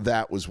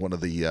that was one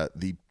of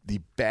the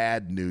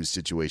bad news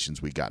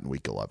situations we got in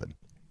Week 11.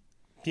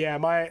 Yeah,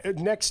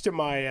 next to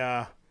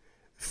my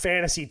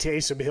fantasy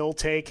Taysom Hill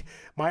take,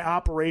 my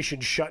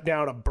Operation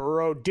Shutdown of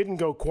Burrow didn't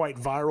go quite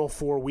viral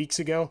 4 weeks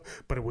ago,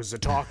 but it was a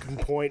talking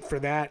point for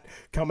that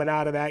coming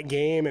out of that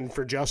game and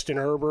for Justin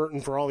Herbert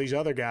and for all these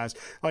other guys.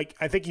 Like,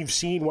 I think you've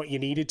seen what you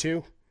needed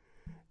to.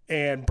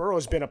 And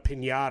Burrow's been a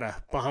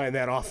piñata behind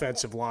that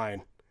offensive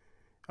line.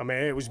 I mean,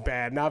 it was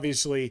bad. And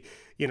obviously,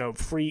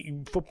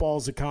 free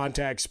football's a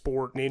contact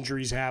sport and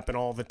injuries happen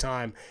all the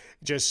time.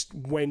 Just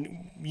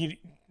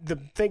the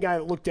thing I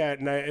looked at,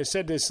 and I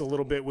said this a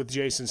little bit with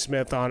Jason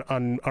Smith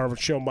on our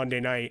show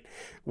Monday night,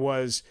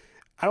 was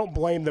I don't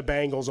blame the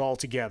Bengals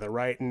altogether,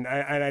 right? And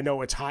I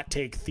know it's hot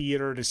take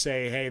theater to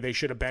say, hey, they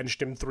should have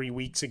benched him 3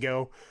 weeks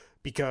ago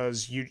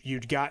because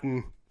you'd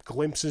gotten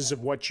glimpses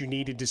of what you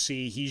needed to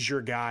see. He's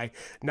your guy.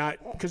 Not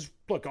because,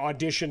 look,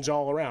 auditions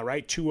all around,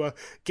 right? Tua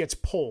gets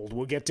pulled.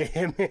 We'll get to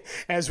him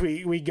as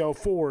we go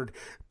forward.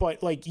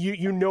 But, like,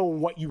 you know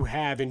what you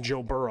have in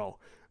Joe Burrow.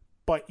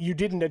 But you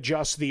didn't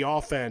adjust the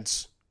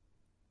offense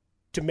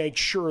to make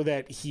sure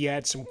that he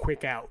had some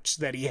quick outs,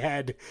 that he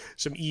had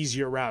some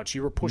easier routes.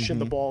 You were pushing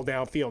the ball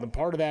downfield. And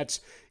part of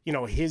that's,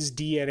 his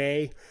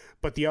DNA.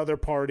 But the other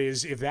part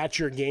is, if that's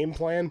your game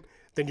plan,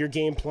 then your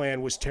game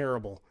plan was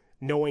terrible,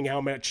 knowing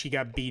how much he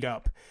got beat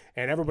up.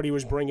 And everybody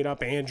was bringing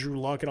up Andrew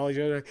Luck and all these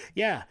other.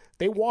 Yeah,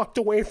 they walked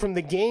away from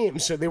the game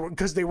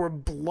because they were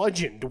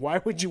bludgeoned. Why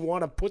would you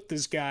want to put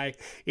this guy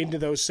into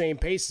those same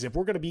paces? If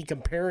we're going to be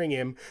comparing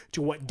him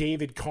to what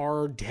David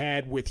Carr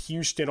had with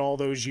Houston all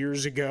those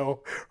years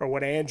ago, or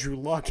what Andrew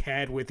Luck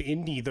had with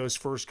Indy those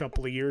first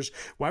couple of years,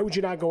 why would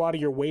you not go out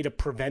of your way to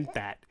prevent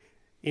that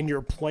in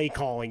your play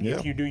calling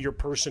if you knew your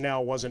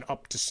personnel wasn't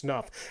up to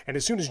snuff? And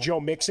as soon as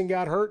Joe Mixon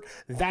got hurt,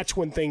 that's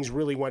when things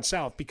really went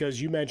south,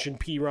 because you mentioned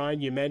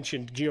Perine, you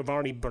mentioned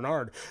Giovanni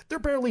Bernard. They're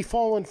barely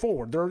falling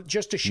forward. They're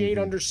just a shade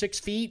under 6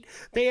 feet.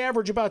 They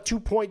average about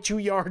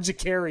 2.2 yards a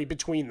carry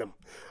between them.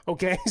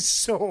 Okay,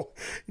 so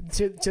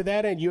to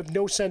that end, you have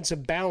no sense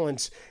of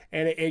balance,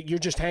 and you're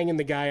just hanging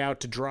the guy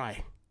out to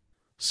dry.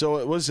 So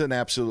it was an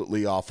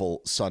absolutely awful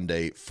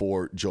Sunday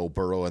for Joe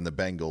Burrow and the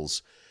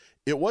Bengals.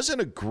 It wasn't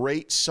a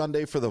great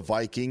Sunday for the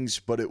Vikings,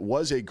 but it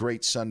was a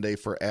great Sunday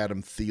for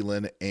Adam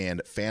Thielen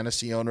and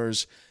fantasy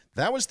owners.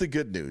 That was the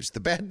good news. The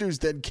bad news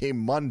then came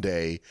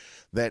Monday,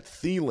 that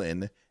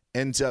Thielen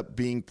ends up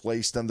being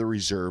placed on the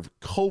reserve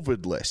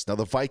COVID list. Now,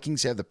 the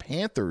Vikings have the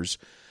Panthers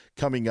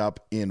coming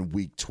up in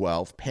Week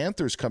 12.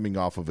 Panthers coming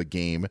off of a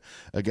game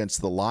against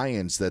the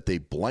Lions that they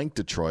blanked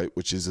Detroit,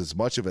 which is as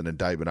much of an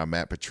indictment on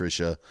Matt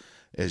Patricia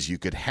as you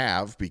could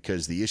have,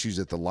 because the issues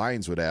that the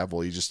Lions would have,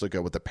 well, you just look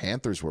at what the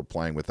Panthers were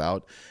playing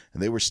without,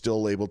 and they were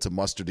still able to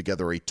muster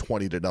together a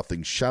 20-0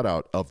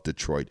 shutout of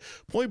Detroit.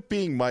 Point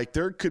being, Mike,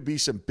 there could be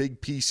some big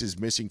pieces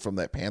missing from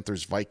that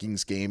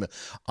Panthers-Vikings game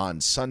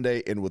on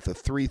Sunday, and with the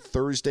 3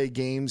 Thursday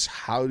games,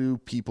 how do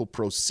people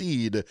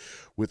proceed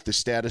with the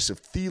status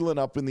of Thielen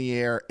up in the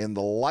air and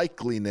the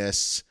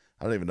likeliness,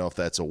 I don't even know if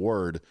that's a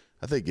word,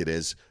 I think it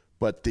is,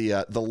 but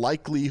the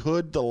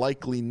likelihood, the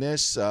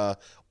likeliness,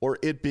 or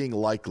it being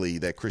likely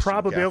that Christian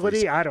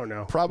probability, I don't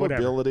know.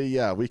 Probability,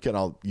 yeah, we can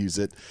all use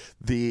it.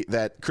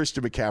 That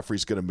Christian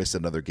McCaffrey's going to miss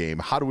another game.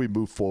 How do we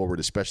move forward,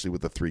 especially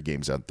with the 3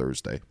 games on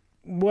Thursday?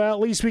 Well, at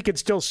least we could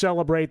still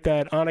celebrate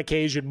that on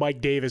occasion Mike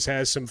Davis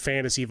has some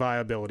fantasy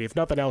viability. If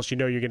nothing else,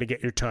 you're going to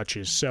get your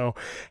touches. So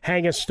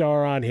hang a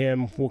star on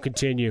him. We'll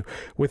continue.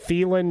 With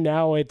Thielen,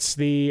 now it's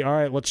all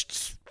right,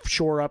 let's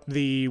shore up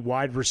the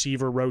wide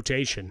receiver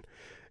rotation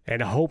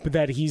and hope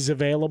that he's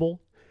available.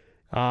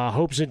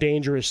 Hope's a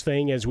dangerous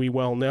thing, as we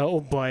well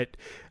know, but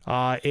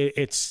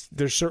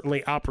there's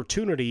certainly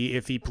opportunity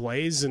if he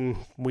plays, and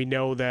we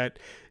know that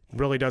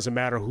really doesn't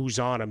matter who's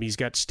on him. He's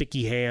got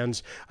sticky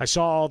hands. I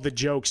saw all the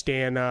jokes,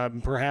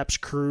 Dan, perhaps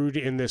crude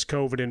in this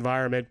COVID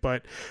environment,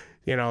 but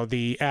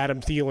the Adam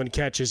Thielen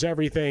catches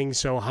everything,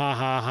 so ha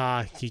ha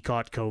ha, he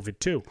caught COVID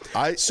too.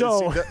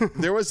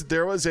 There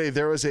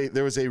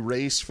was a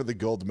race for the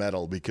gold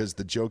medal, because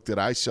the joke that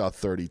I saw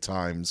 30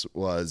 times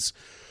was,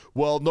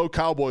 well, no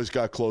Cowboys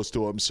got close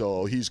to him,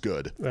 so he's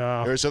good.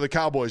 So the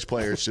Cowboys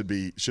players should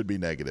be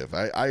negative.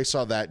 I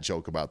saw that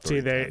joke about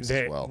 30 times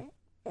as well.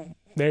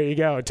 There you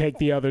go. Take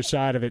the other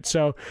side of it.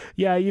 So,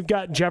 yeah, you've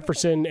got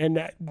Jefferson,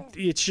 and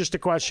it's just a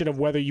question of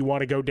whether you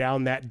want to go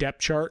down that depth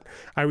chart.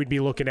 I would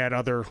be looking at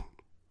other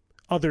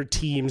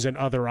teams and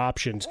other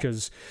options,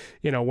 because,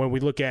 when we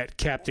look at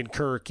Captain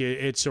Kirk,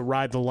 it's a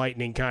ride the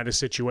lightning kind of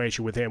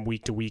situation with him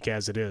week to week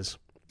as it is.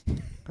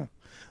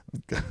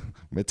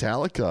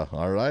 Metallica.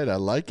 All right, I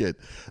like it.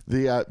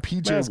 The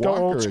P.J. Let's Walker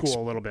go old school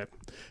a little bit.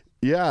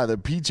 Yeah, the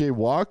P.J.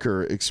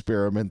 Walker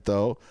experiment,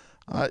 though.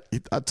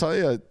 I'll tell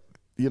you,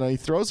 he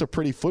throws a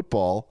pretty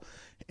football,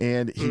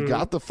 and he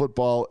got the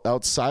football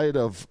outside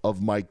of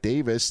Mike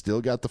Davis, still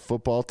got the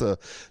football to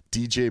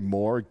DJ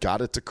Moore,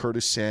 got it to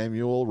Curtis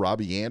Samuel.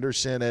 Robbie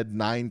Anderson had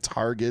 9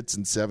 targets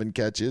and 7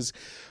 catches.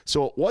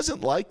 So it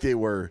wasn't like they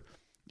were,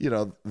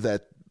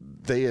 that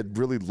they had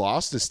really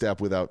lost a step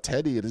without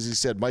Teddy. And as he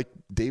said, Mike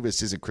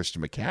Davis isn't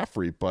Christian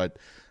McCaffrey, but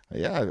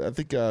yeah, I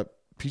think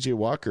P.J.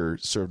 Walker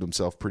served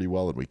himself pretty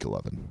well in Week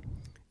 11.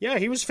 Yeah,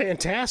 he was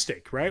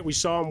fantastic, right? We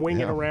saw him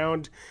winging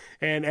around,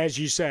 and as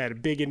you said, a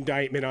big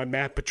indictment on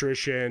Matt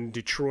Patricia and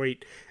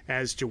Detroit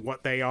as to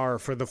what they are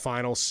for the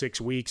final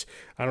 6 weeks.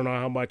 I don't know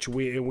how much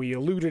we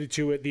alluded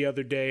to it the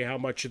other day, how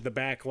much of the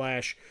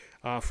backlash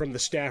from the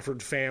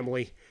Stafford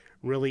family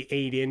really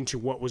ate into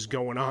what was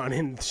going on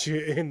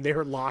in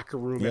their locker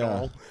room at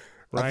all.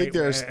 Right? I think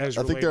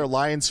there are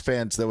Lions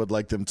fans that would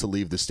like them to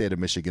leave the state of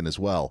Michigan as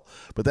well,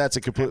 but that's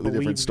a completely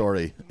different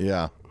story.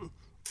 Yeah.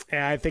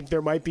 And I think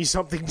there might be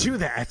something to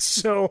that.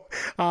 So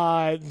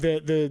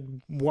the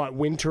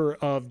winter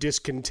of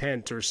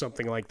discontent or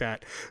something like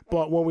that.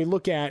 But when we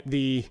look at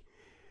the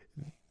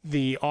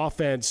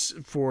offense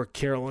for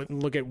Carolina,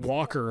 look at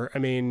Walker. I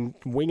mean,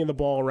 winging the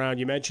ball around.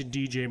 You mentioned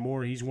DJ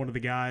Moore. He's one of the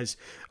guys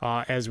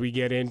as we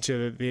get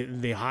into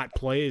the hot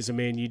plays. I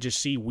mean, you just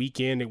see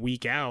week in and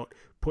week out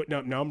putting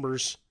up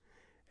numbers,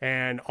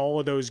 and all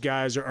of those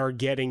guys are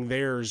getting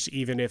theirs,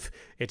 even if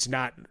it's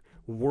not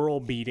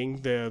world beating.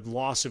 The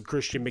loss of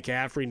Christian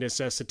McCaffrey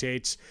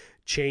necessitates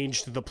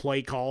change to the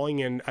play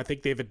calling, and I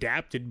think they've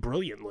adapted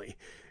brilliantly,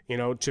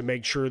 to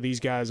make sure these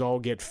guys all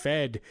get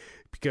fed,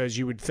 because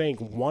you would think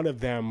one of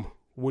them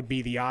would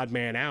be the odd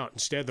man out.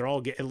 Instead, they're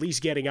all at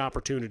least getting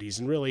opportunities.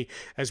 And really,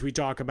 as we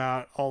talk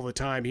about all the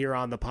time here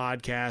on the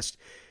podcast,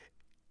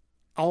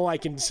 all I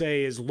can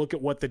say is look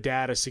at what the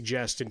data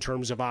suggests in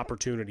terms of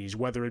opportunities,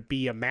 whether it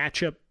be a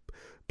matchup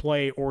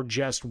play or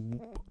just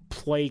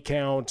play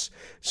counts,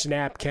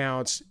 snap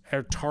counts,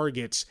 or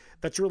targets.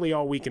 That's really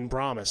all we can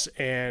promise.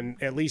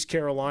 And at least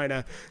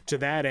Carolina, to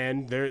that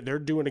end, they're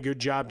doing a good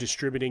job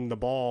distributing the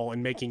ball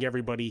and making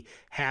everybody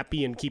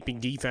happy and keeping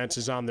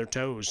defenses on their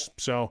toes.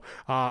 So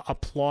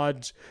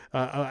applauding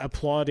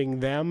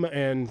them.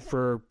 And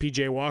for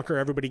PJ Walker,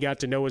 everybody got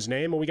to know his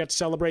name, and we got to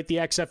celebrate the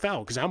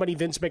XFL, because how many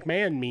Vince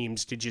McMahon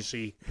memes did you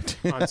see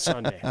on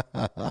Sunday?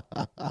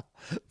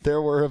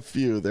 There were a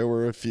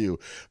few.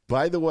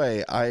 By the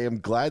way, I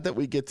am glad that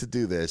we get to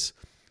do this.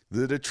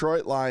 The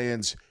Detroit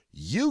Lions,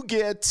 you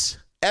get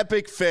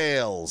epic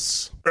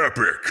fails.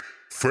 Epic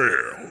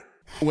fail.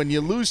 When you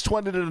lose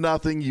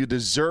 20-0, you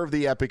deserve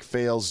the epic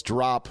fails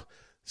drop.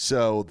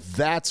 So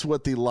that's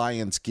what the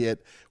Lions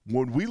get.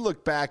 When we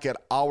look back at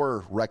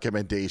our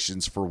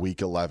recommendations for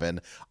Week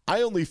 11,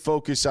 I only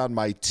focus on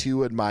my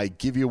 2 and my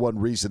give you one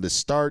reason to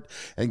start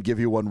and give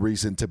you one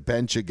reason to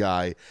bench a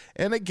guy.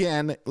 And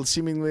again,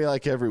 seemingly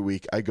like every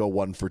week, I go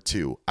 1 for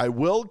 2. I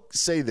will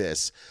say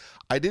this.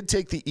 I did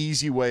take the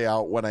easy way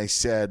out when I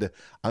said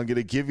I'm going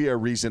to give you a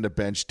reason to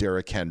bench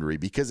Derrick Henry,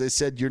 because I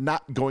said you're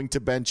not going to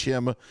bench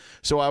him.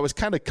 So I was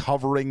kind of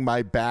covering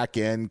my back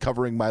end,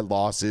 covering my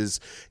losses.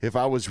 If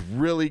I was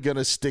really going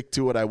to stick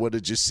to it, I would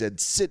have just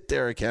said sit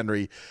Derrick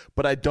Henry,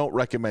 but I don't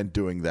recommend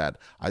doing that.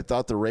 I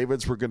thought the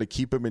Ravens were going to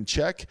keep him in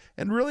check,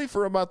 and really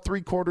for about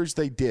 3 quarters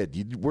they did.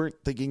 You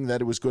weren't thinking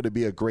that it was going to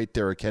be a great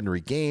Derrick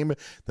Henry game.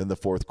 Then the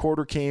fourth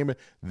quarter came,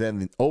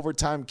 then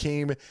overtime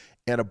came,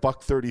 and a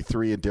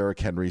 $133 and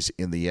Derrick Henry's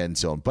in the end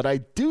zone. But I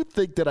do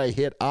think that I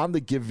hit on the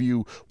give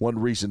you one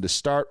reason to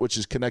start, which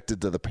is connected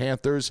to the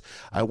Panthers.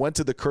 I went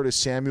to the Curtis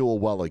Samuel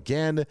well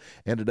again,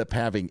 ended up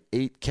having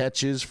 8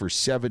 catches for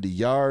 70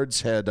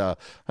 yards, had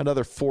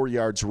another 4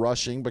 yards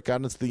rushing, but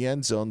got into the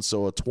end zone,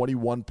 so a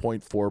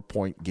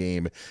 21.4-point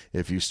game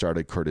if you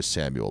started Curtis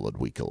Samuel at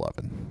Week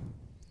 11.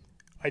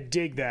 I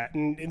dig that.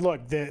 And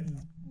look, the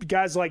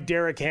guys like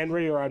Derrick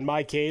Henry, or on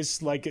my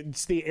case, like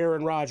it's the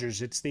Aaron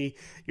Rodgers. It's the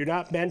you're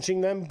not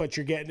benching them, but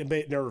you're getting a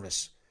bit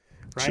nervous,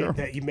 right? Sure.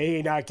 That you may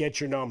not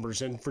get your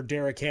numbers. And for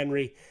Derrick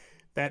Henry,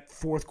 that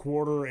fourth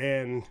quarter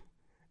and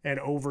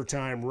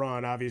overtime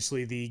run,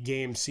 obviously the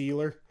game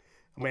sealer.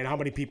 I mean, how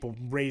many people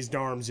raised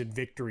arms in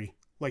victory?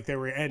 Like they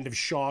were end of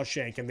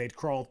Shawshank and they'd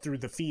crawled through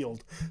the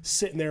field,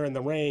 sitting there in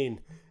the rain,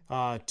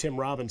 Tim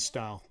Robbins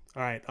style.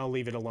 All right, I'll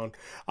leave it alone.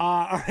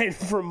 All right,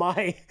 for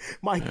my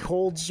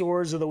cold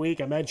sores of the week,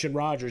 I mentioned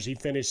Rodgers. He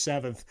finished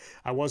 7th.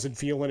 I wasn't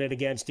feeling it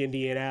against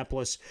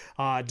Indianapolis.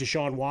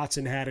 Deshaun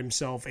Watson had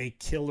himself a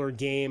killer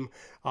game,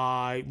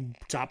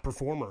 top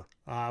performer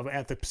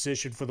at the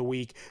position for the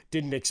week.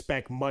 Didn't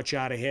expect much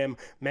out of him.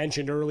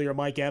 Mentioned earlier,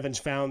 Mike Evans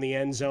found the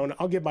end zone.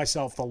 I'll give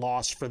myself the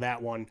loss for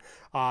that one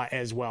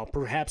as well.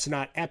 Perhaps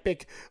not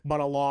epic,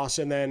 but a loss.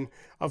 And then,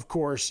 of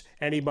course,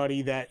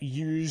 anybody that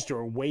used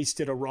or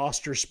wasted a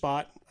roster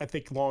spot, I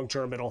think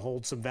long-term it'll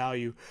hold some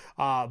value,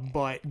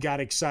 but got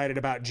excited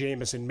about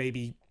Jameson,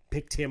 maybe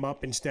picked him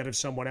up instead of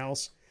someone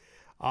else.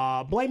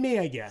 Blame me,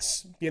 I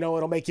guess.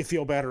 It'll make you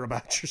feel better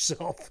about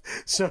yourself.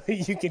 So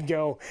you can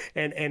go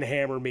and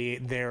hammer me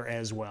there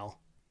as well.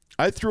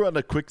 I threw out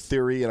a quick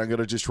theory, and I'm going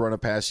to just run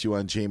it past you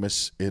on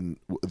Jameis in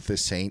the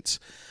Saints.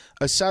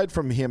 Aside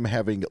from him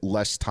having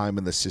less time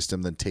in the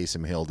system than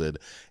Taysom Hill did,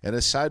 and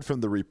aside from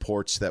the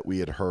reports that we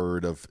had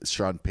heard of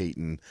Sean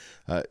Payton,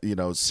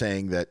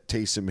 saying that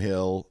Taysom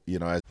Hill,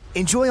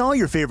 Enjoy all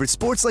your favorite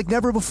sports like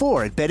never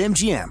before at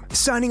BetMGM.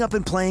 Signing up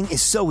and playing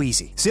is so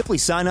easy. Simply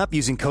sign up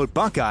using code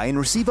Buckeye and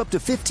receive up to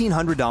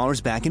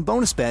 $1,500 back in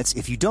bonus bets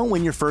if you don't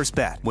win your first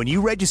bet. When you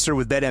register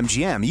with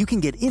BetMGM, you can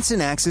get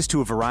instant access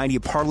to a variety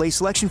of parlay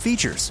selection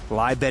features,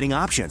 live betting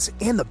options,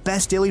 and the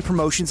best daily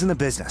promotions in the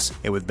business.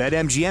 And with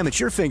BetMGM at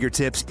your fingertips,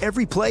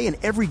 every play and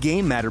every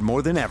game matter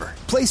more than ever.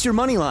 Place your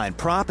moneyline,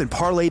 prop, and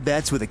parlay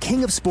bets with the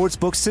king of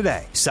sportsbooks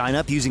today. Sign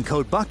up using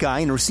code Buckeye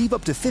and receive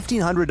up to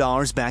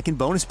 $1,500 back in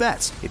bonus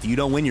bets if you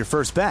don't win your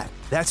first bet.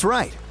 That's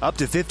right, up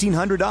to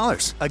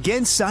 $1,500.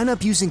 Again, sign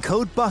up using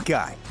code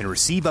Buckeye and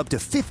receive up to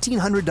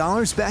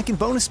 $1,500 back in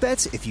bonus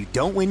bets if you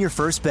don't win your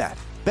first bet.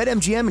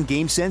 BetMGM and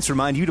GameSense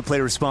remind you to play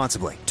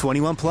responsibly.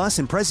 21 plus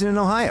and present in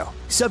Ohio.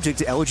 Subject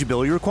to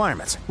eligibility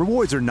requirements.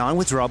 Rewards are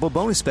non-withdrawable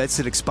bonus bets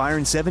that expire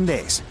in 7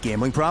 days.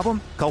 Gambling problem?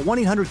 Call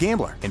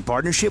 1-800-GAMBLER in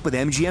partnership with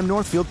MGM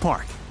Northfield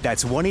Park.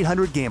 That's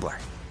 1-800-GAMBLER.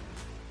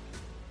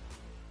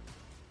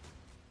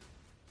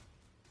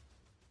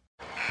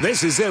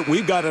 This is it.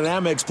 We've got an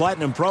Amex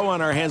Platinum Pro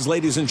on our hands,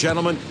 ladies and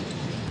gentlemen.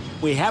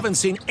 We haven't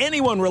seen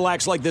anyone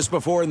relax like this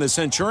before in the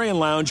Centurion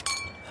Lounge.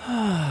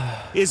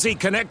 Is he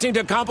connecting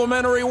to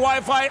complimentary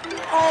Wi-Fi?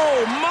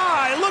 Oh,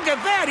 my! Look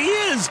at that! He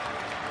is!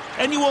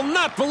 And you will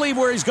not believe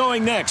where he's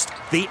going next.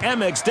 The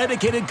Amex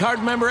dedicated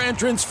card member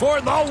entrance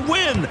for the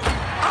win!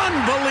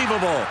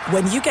 Unbelievable!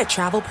 When you get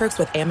travel perks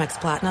with Amex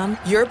Platinum,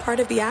 you're part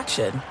of the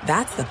action.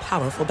 That's the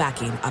powerful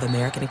backing of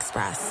American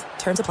Express.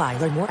 Terms apply.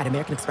 Learn more at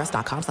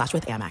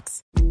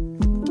americanexpress.com/withAmex.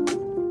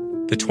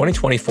 The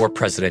 2024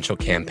 presidential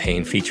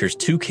campaign features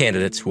 2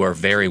 candidates who are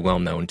very well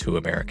known to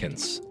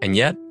Americans. And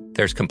yet,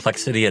 there's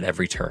complexity at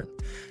every turn.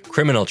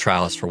 Criminal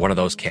trials for one of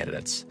those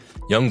candidates.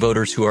 Young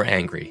voters who are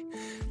angry.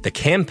 The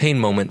Campaign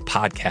Moment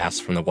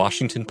podcast from the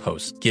Washington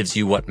Post gives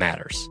you what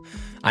matters.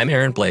 I'm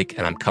Aaron Blake,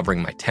 and I'm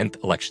covering my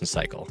 10th election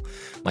cycle.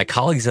 My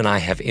colleagues and I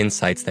have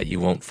insights that you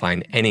won't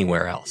find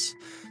anywhere else.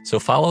 So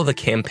follow The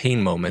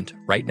Campaign Moment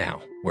right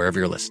now, wherever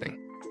you're listening.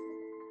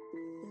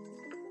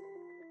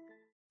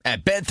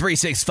 At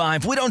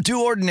Bet365, we don't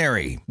do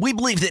ordinary. We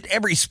believe that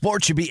every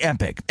sport should be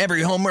epic.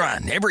 Every home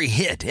run, every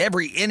hit,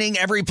 every inning,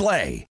 every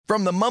play.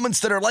 From the moments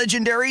that are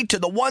legendary to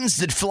the ones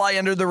that fly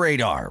under the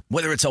radar.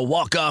 Whether it's a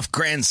walk-off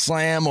grand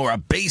slam or a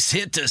base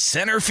hit to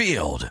center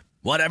field.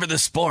 Whatever the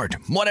sport,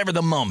 whatever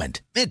the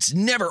moment. It's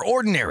never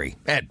ordinary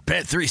at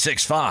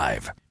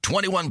Bet365.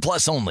 21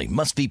 plus only.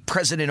 Must be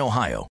present in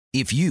Ohio.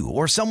 If you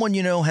or someone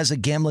you know has a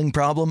gambling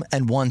problem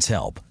and wants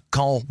help,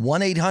 call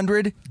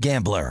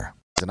 1-800-GAMBLER.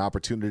 An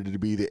opportunity to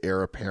be the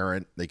heir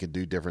apparent. They can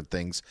do different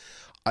things.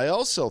 I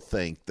also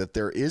think that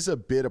there is a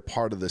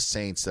part of the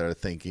Saints that are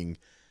thinking,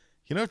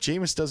 if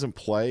Jameis doesn't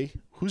play,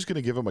 who's going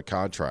to give him a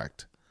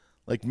contract?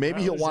 Like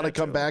maybe he'll want to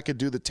come back and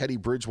do the Teddy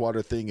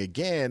Bridgewater thing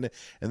again,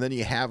 and then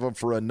you have him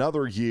for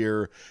another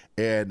year,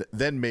 and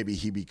then maybe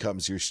he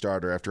becomes your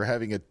starter after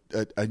having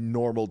a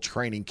normal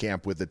training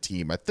camp with the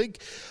team. I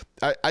think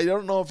I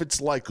don't know if it's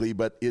likely,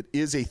 but it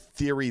is a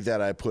theory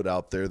that I put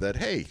out there that,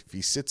 hey, if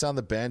he sits on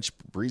the bench,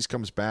 Brees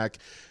comes back,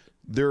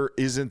 there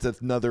isn't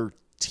another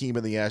team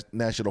in the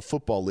National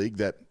Football League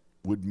that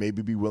would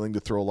maybe be willing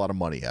to throw a lot of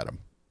money at him.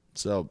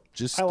 So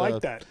I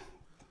like that.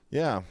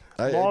 Yeah.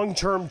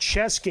 Long-term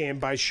chess game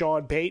by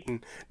Sean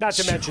Payton. Not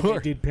to mention they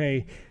did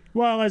pay.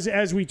 Well,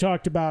 as we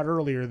talked about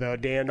earlier, though,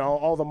 Dan,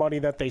 all the money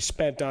that they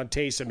spent on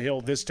Taysom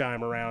Hill this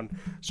time around,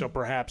 so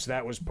perhaps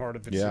that was part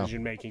of the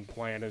decision-making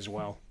plan as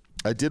well.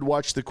 I did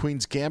watch The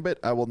Queen's Gambit.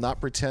 I will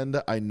not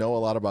pretend I know a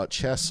lot about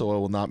chess, so I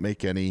will not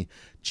make any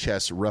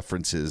chess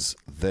references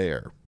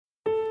there.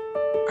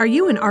 Are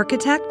you an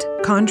architect,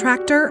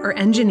 contractor, or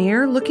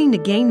engineer looking to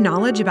gain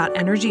knowledge about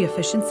energy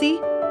efficiency?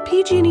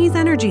 PG&E's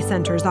Energy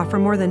Centers offer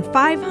more than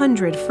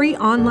 500 free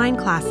online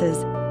classes.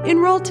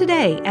 Enroll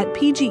today at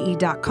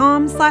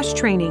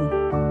pge.com/training.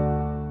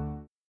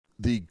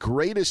 The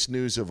greatest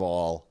news of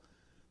all,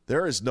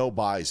 there is no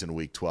buys in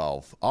Week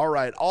 12. All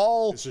right,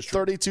 all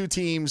 32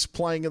 teams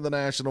playing in the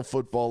National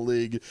Football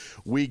League.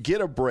 We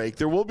get a break.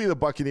 There will be the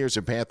Buccaneers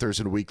and Panthers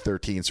in Week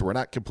 13, so we're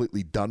not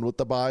completely done with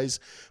the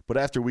buys. But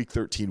after Week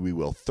 13, we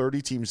will.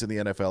 30 teams in the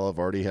NFL have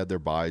already had their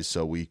buys,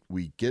 so we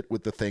get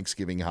with the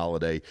Thanksgiving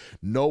holiday.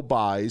 No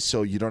buys,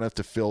 so you don't have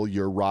to fill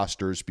your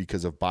rosters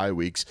because of bye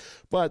weeks.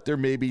 But there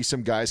may be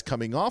some guys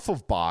coming off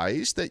of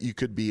buys that you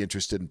could be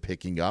interested in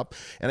picking up.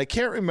 And I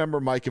can't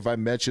remember, Mike, if I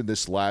mentioned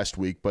this last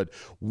week, but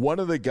one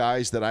of the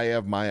guys that I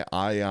have my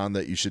eye on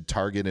that you should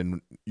target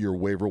in your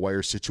waiver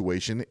wire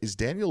situation is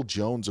Daniel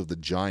Jones of the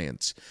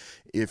Giants,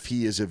 if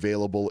he is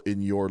available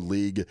in your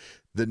league.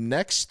 The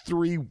next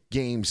 3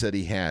 games that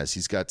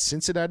he's got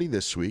Cincinnati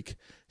this week,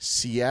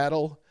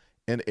 Seattle,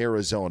 and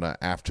Arizona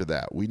after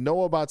that. We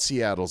know about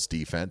Seattle's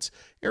defense.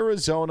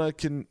 Arizona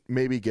can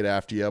maybe get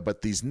after you,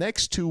 but these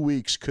next 2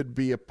 weeks could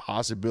be a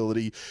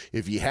possibility.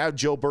 If you have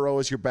Joe Burrow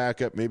as your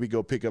backup, maybe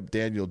go pick up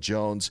Daniel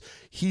Jones.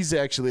 He's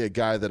actually a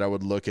guy that I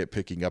would look at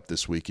picking up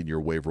this week in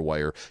your waiver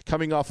wire.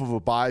 Coming off of a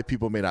bye,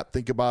 people may not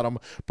think about him,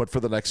 but for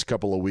the next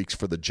couple of weeks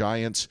for the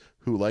Giants,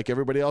 who, like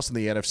everybody else in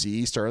the NFC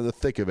East, are in the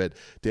thick of it,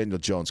 Daniel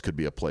Jones could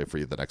be a play for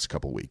you the next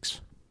couple of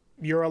weeks.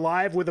 You're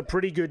alive with a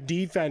pretty good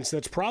defense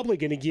that's probably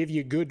going to give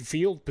you good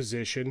field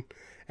position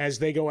as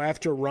they go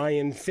after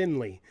Ryan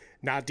Finley.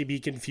 Not to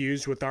be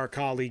confused with our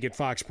colleague at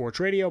Fox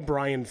Sports Radio,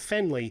 Brian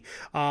Finley.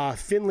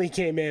 Finley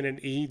came in and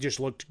he just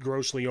looked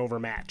grossly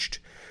overmatched.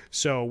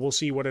 So we'll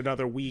see what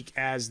another week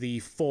as the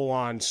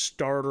full-on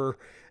starter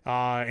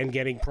and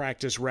getting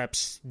practice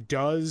reps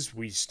does.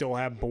 We still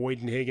have Boyd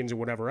and Higgins and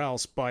whatever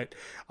else. But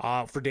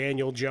for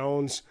Daniel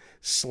Jones,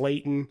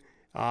 Slayton,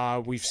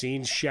 we've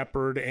seen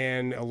Shepard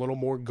and a little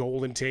more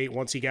Golden Tate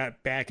once he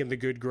got back in the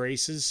good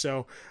graces.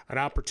 So an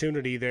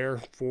opportunity there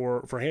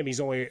for him.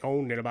 He's only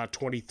owned in about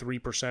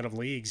 23% of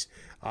leagues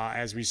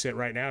as we sit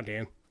right now,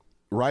 Dan.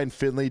 Ryan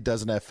Finley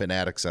doesn't have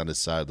fanatics on his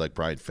side like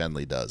Brian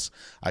Finley does.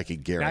 I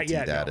can guarantee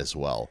that as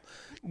well.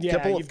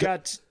 Yeah,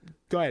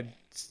 go ahead.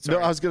 Sorry. No,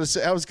 I was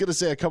gonna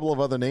say a couple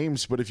of other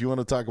names, but if you want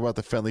to talk about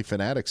the Finley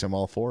fanatics, I'm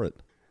all for it.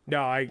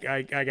 No, I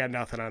got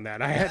nothing on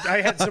that. I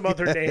had some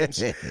other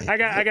names.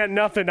 I got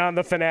nothing on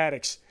the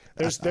fanatics.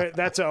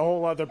 That's a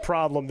whole other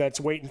problem that's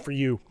waiting for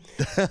you.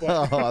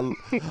 I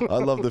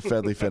love the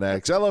Finley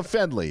fanatics. I love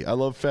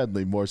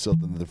Finley more so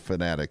than the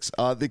fanatics.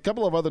 The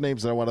couple of other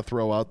names that I want to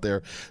throw out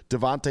there: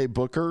 Devontae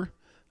Booker,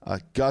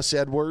 Gus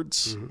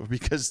Edwards,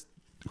 because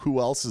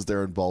who else is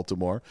there in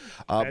Baltimore?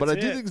 But I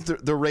do think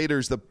the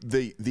Raiders,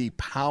 the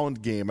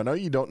pound game, I know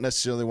you don't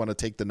necessarily want to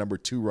take the number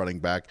 2 running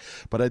back,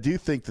 but I do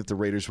think that the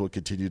Raiders will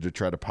continue to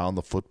try to pound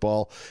the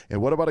football.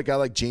 And what about a guy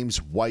like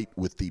James White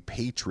with the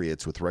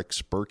Patriots with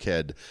Rex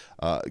Burkhead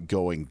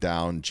going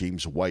down?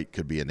 James White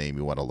could be a name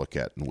you want to look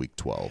at in Week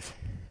 12.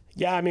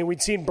 Yeah, I mean,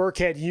 we'd seen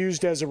Burkhead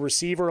used as a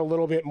receiver a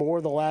little bit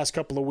more the last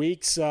couple of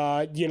weeks.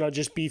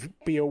 Just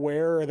be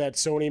aware that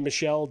Sony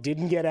Michel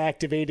didn't get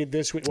activated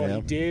this week. Well,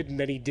 he did, and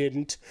then he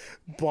didn't.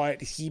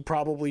 But he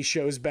probably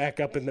shows back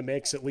up in the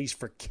mix, at least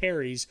for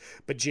carries.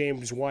 But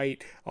James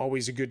White,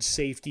 always a good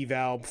safety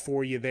valve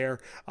for you there.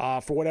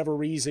 For whatever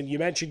reason, you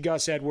mentioned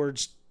Gus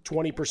Edwards,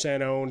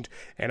 20% owned,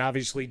 and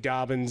obviously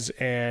Dobbins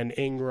and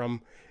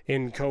Ingram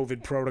in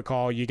COVID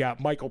protocol. You got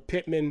Michael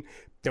Pittman.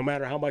 No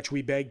matter how much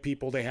we beg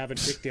people, they haven't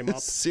picked him up.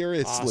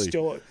 Seriously.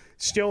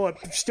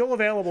 Still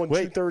available in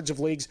 2/3 of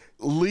leagues.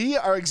 Lee,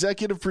 our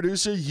executive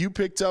producer, you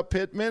picked up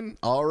Pittman?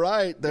 All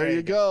right, there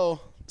you go.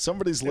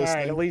 Somebody's listening. All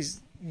right, at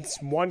least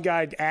one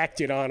guy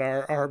acted on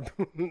our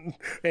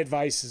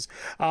advices.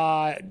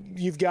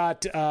 You've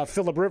got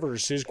Phillip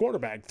Rivers, his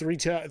quarterback, three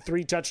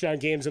touchdown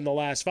games in the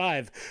last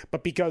 5.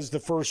 But because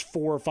the first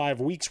 4 or 5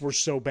 weeks were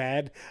so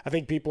bad, I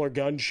think people are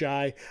gun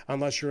shy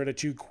unless you're in a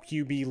 2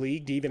 QB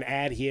league to even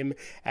add him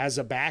as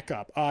a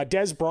backup.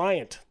 Des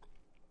Bryant,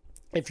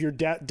 if you're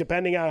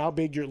depending on how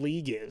big your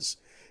league is,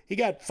 he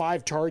got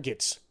 5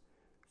 targets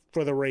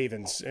for the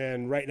Ravens,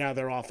 and right now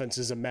their offense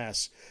is a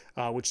mess,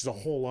 which is a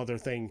whole other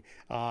thing,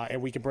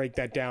 and we can break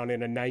that down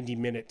in a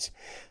 90-minute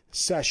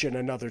session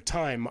another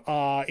time.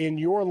 In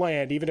your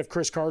land, even if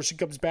Chris Carson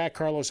comes back,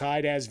 Carlos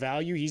Hyde has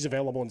value. He's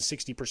available in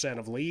 60%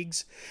 of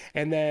leagues.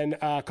 And then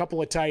a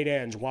couple of tight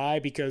ends. Why?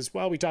 Because,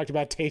 well, we talked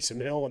about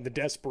Taysom Hill and the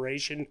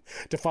desperation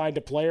to find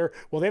a player.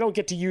 Well, they don't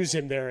get to use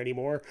him there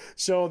anymore,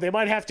 so they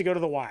might have to go to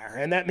the wire,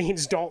 and that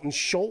means Dalton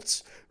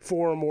Schultz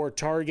for more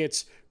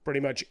targets pretty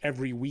much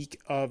every week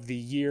of the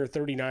year.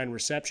 39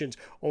 receptions,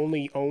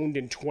 only owned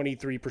in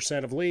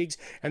 23% of leagues.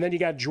 And then you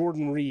got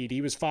Jordan Reed.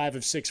 He was 5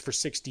 of 6 for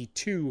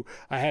 62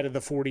 ahead of the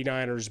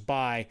 49ers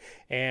bye.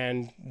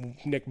 And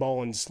Nick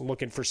Mullins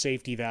looking for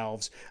safety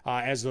valves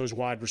as those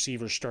wide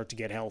receivers start to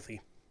get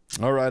healthy.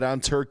 All right, on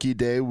Turkey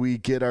Day, we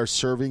get our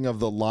serving of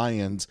the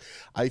Lions.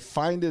 I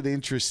find it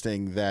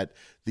interesting that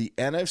the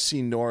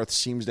NFC North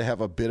seems to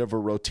have a bit of a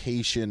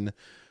rotation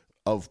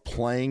of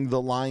playing the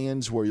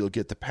Lions, where you'll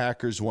get the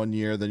Packers one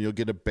year, then you'll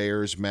get a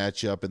Bears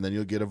matchup, and then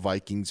you'll get a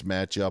Vikings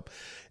matchup.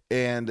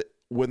 And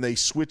when they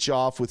switch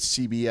off with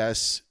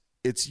CBS,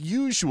 it's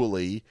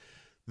usually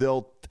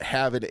they'll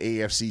have an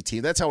AFC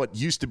team. That's how it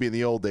used to be in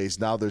the old days.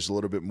 Now there's a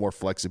little bit more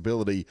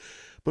flexibility.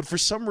 But for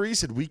some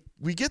reason,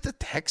 we get the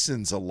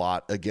Texans a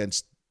lot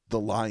against the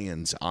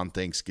Lions on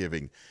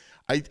Thanksgiving.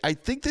 I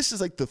think this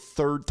is like the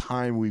third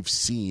time we've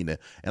seen,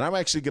 and I'm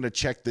actually going to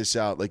check this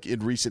out like in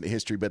recent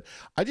history, but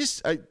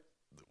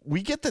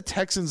we get the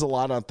Texans a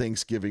lot on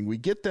Thanksgiving. We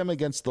get them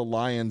against the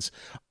Lions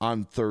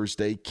on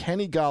Thursday.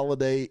 Kenny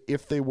Golladay,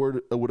 if they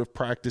would have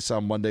practiced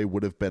on Monday,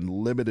 would have been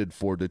limited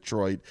for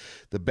Detroit.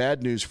 The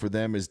bad news for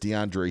them is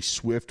DeAndre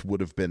Swift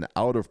would have been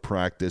out of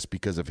practice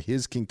because of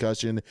his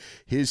concussion.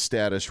 His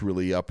status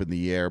really up in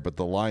the air, but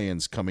the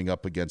Lions coming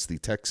up against the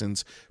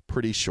Texans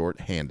pretty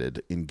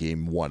short-handed in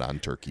Game 1 on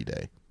Turkey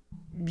Day.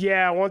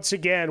 Yeah, once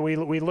again,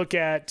 we look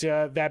at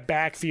that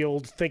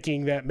backfield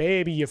thinking that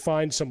maybe you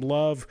find some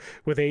love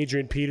with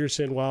Adrian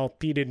Peterson. Well,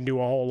 he didn't do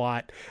a whole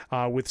lot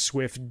with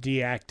Swift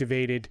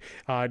deactivated.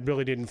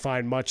 Really didn't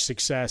find much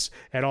success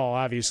at all.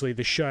 Obviously,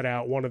 the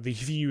shutout, one of the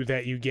few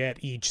that you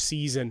get each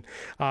season.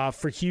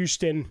 For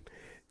Houston,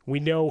 we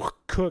know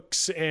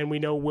Cooks and we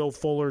know Will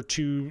Fuller,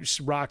 two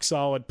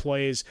rock-solid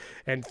plays.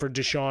 And for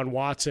Deshaun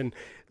Watson,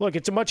 look,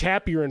 it's a much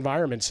happier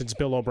environment since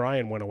Bill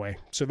O'Brien went away.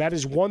 So that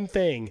is one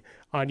thing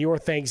on your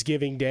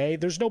Thanksgiving Day.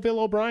 There's no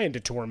Bill O'Brien to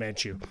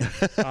torment you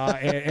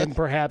and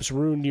perhaps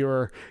ruin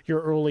your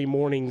early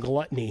morning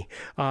gluttony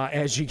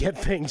as you get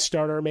things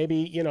started. Or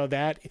maybe,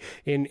 that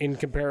in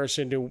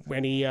comparison to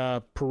any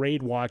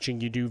parade watching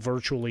you do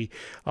virtually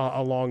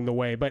along the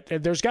way. But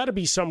there's got to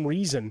be some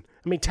reason.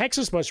 I mean,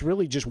 Texas must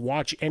really just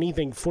watch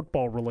anything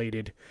football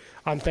related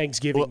on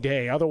Thanksgiving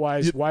Day.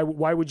 Otherwise, why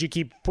would you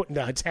keep putting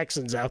the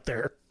Texans out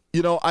there?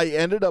 I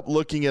ended up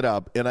looking it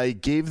up, and I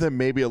gave them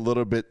maybe a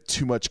little bit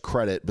too much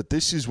credit, but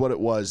this is what it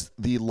was.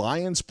 The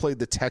Lions played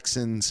the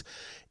Texans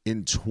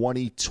in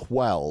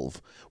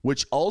 2012,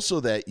 which also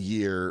that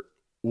year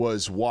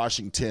was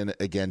Washington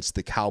against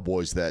the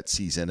Cowboys that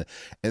season.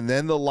 And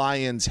then the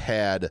Lions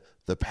had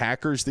the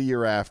Packers the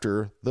year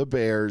after, the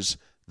Bears,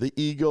 the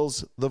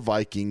Eagles, the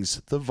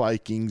Vikings,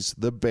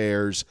 the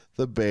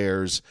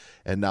Bears,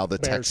 and now the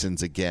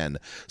Texans again.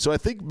 So I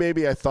think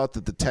maybe I thought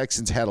that the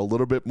Texans had a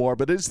little bit more,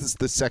 but it's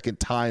the second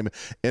time.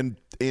 And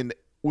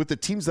with the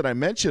teams that I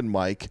mentioned,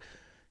 Mike,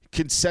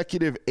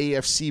 consecutive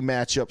AFC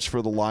matchups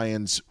for the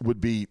Lions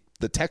would be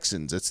the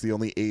Texans. It's the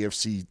only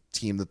AFC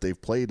team that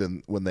they've played,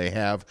 and when they did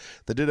have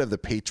the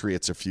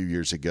Patriots a few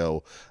years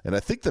ago, and I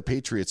think the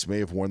Patriots may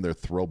have worn their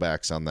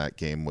throwbacks on that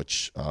game,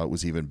 which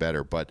was even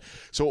better. But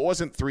so it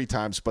wasn't three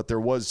times, but there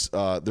was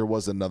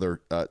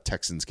another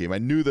Texans game. I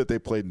knew that they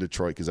played in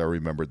Detroit because I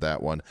remembered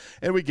that one.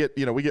 And we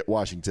get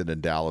Washington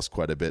and Dallas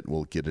quite a bit, and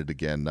we'll get it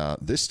again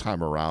this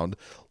time around.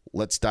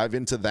 Let's dive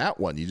into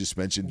that one. You just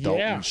mentioned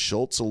Dalton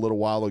Schultz a little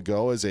while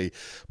ago as a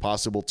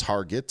possible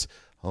target.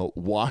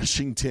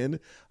 Washington,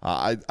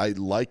 I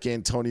like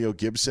Antonio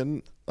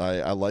Gibson.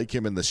 I like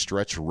him in the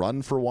stretch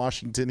run for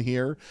Washington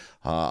here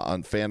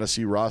on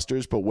fantasy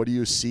rosters. But what do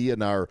you see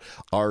in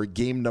our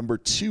game number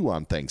 2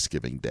 on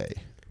Thanksgiving Day?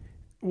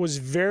 Was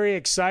very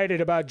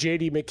excited about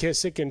J.D.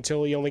 McKissick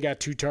until he only got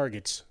 2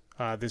 targets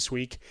this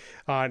week.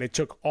 And it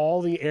took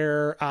all the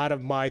air out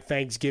of my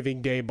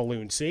Thanksgiving Day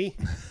balloon. See?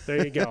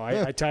 There you go.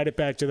 I tied it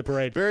back to the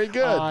parade. Very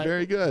good.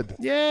 Very good.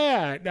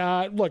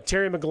 Yeah. Look,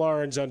 Terry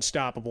McLaurin's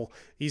unstoppable.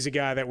 He's a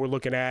guy that we're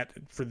looking at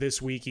for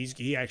this week.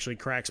 He actually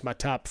cracks my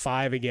top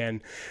 5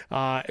 again.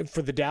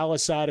 For the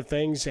Dallas side of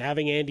things,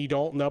 having Andy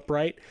Dalton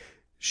upright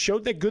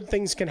showed that good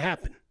things can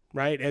happen.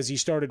 Right, as he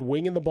started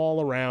winging the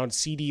ball around,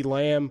 CeeDee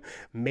Lamb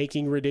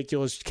making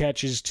ridiculous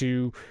catches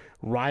to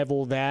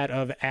rival that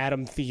of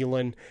Adam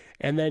Thielen.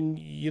 And then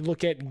you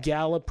look at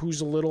Gallup, who's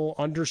a little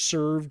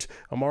underserved,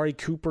 Amari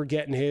Cooper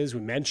getting his.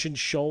 We mentioned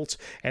Schultz,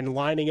 and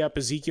lining up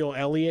Ezekiel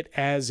Elliott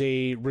as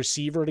a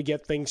receiver to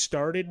get things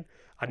started.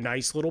 A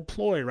nice little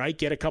ploy, right?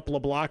 Get a couple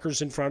of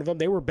blockers in front of them.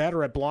 They were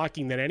better at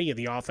blocking than any of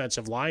the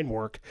offensive line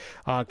work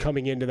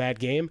coming into that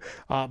game.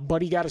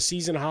 But he got a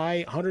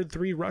season-high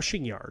 103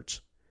 rushing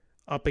yards.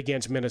 up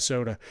against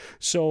Minnesota.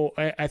 So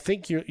I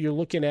think you're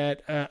looking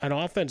at an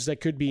offense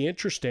that could be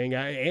interesting.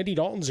 Andy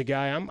Dalton's a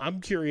guy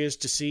I'm curious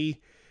to see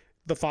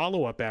the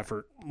follow-up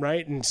effort,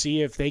 right, and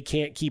see if they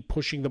can't keep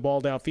pushing the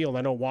ball downfield.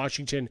 I know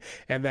Washington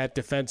and that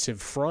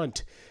defensive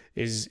front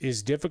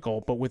is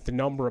difficult, but with the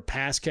number of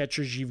pass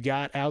catchers you've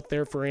got out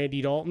there for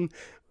Andy Dalton,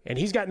 and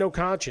he's got no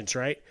conscience,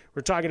 right?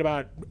 We're talking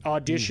about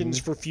auditions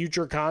for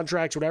future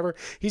contracts, whatever.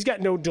 He's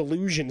got no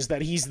delusions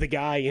that he's the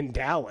guy in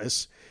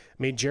Dallas.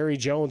 I mean, Jerry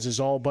Jones has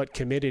all but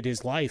committed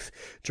his life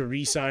to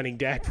re-signing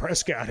Dak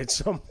Prescott at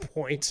some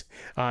point,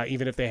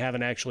 even if they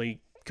haven't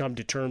actually come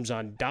to terms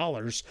on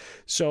dollars.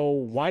 So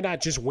why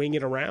not just wing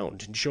it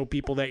around and show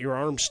people that your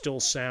arm's still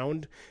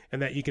sound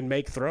and that you can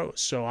make throws?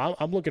 So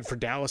I'm looking for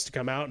Dallas to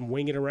come out and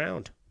wing it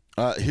around.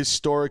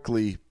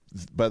 Historically,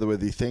 by the way,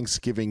 the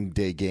Thanksgiving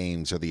Day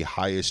games are the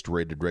highest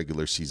rated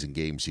regular season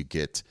games you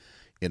get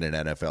in an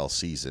NFL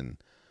season.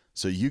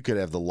 So you could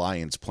have the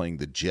Lions playing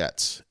the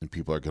Jets, and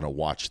people are going to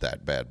watch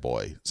that bad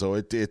boy.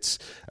 So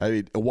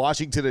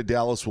Washington and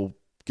Dallas will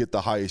get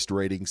the highest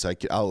ratings.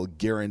 I'll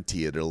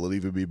guarantee it. It'll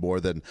even be more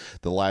than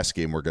the last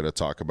game we're going to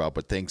talk about.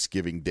 But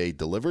Thanksgiving Day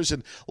delivers,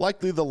 and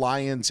likely the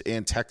Lions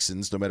and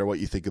Texans, no matter what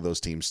you think of those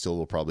teams, still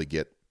will probably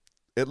get,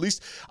 at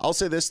least I'll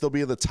say this, they'll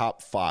be in the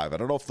top 5. I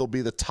don't know if they'll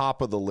be the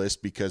top of the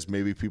list because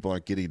maybe people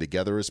aren't getting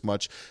together as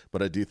much,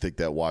 but I do think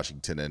that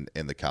Washington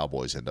and the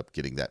Cowboys end up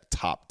getting that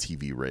top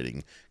TV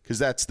rating because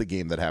that's the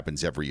game that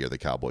happens every year, the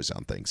Cowboys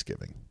on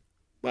Thanksgiving.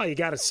 Well, you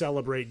got to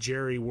celebrate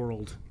Jerry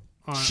World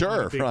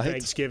on big right?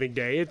 Thanksgiving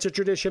Day. It's a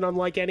tradition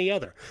unlike any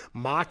other.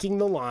 Mocking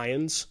the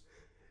Lions,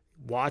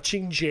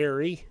 watching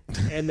Jerry,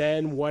 and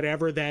then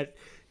whatever that,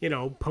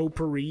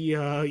 potpourri,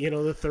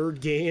 the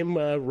third game,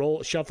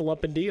 shuffle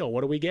up and deal.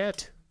 What do we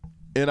get?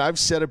 And I've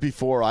said it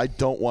before, I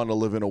don't want to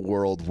live in a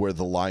world where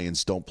the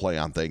Lions don't play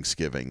on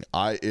Thanksgiving.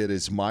 It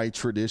is my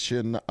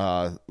tradition,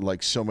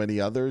 like so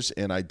many others,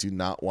 and I do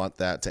not want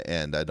that to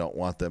end. I don't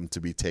want them to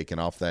be taken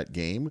off that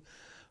game.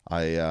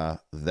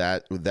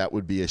 That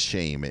would be a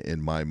shame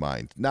in my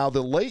mind. Now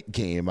the late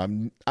game,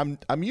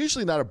 I'm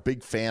usually not a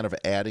big fan of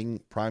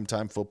adding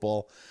primetime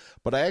football,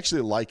 but I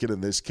actually like it in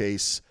this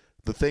case.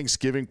 The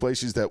Thanksgiving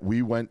places that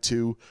we went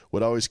to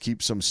would always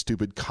keep some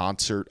stupid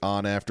concert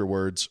on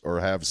afterwards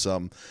or have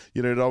some,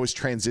 it'd always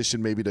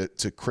transition maybe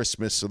to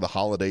Christmas or the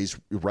holidays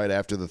right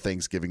after the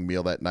Thanksgiving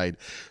meal that night.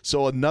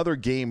 So another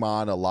game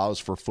on allows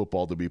for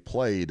football to be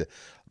played.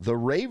 The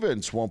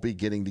Ravens won't be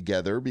getting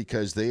together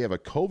because they have a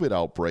COVID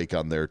outbreak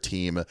on their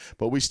team,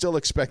 but we still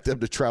expect them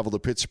to travel to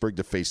Pittsburgh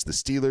to face the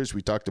Steelers.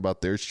 We talked about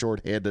their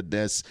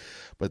shorthandedness,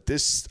 but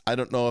I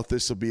don't know if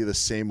this will be the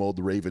same old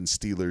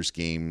Ravens-Steelers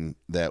game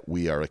that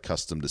we are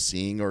accustomed to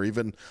seeing, or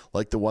even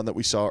like the one that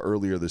we saw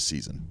earlier this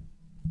season.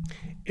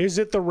 Is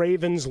it the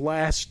Ravens'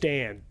 last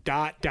stand? ...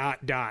 Are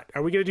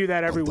we going to do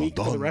that every week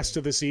for the rest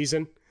of the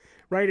season?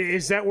 Right?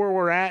 Is that where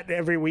we're at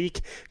every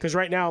week? Because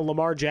right now,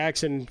 Lamar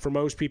Jackson, for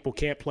most people,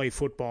 can't play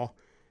football.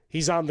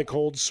 He's on the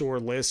cold sore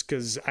list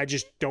because I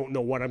just don't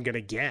know what I'm going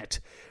to get,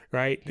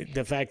 right?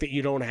 The fact that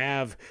you don't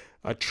have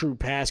a true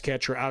pass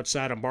catcher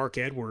outside of Mark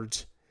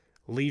Edwards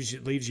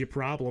leaves you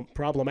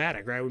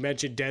problematic, right? We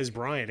mentioned Dez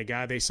Bryant, a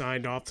guy they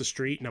signed off the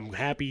street, and I'm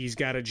happy he's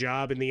got a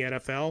job in the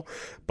NFL,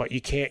 but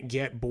you can't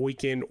get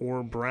Boykin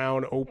or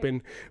Brown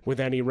open with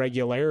any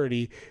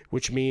regularity,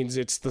 which means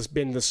it's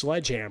been the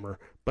sledgehammer.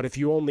 But if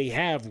you only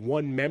have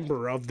one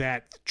member of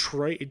that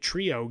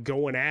trio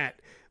going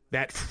at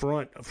that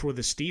front for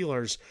the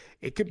Steelers,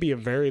 it could be a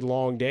very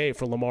long day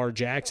for Lamar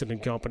Jackson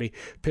and company.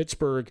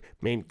 Pittsburgh,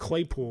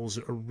 Claypool's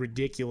a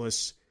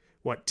ridiculous,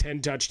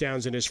 10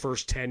 touchdowns in his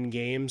first 10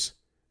 games,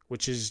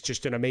 which is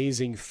just an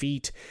amazing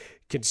feat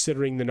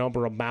considering the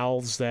number of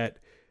mouths that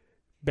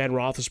Ben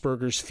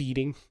Roethlisberger's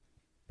feeding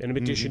in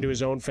addition to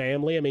his own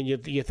family.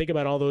 You think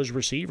about all those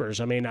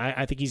receivers.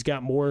 I think he's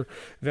got more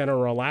than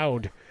are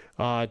allowed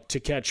to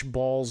catch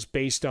balls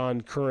based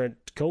on current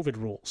COVID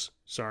rules.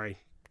 Sorry,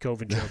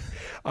 COVID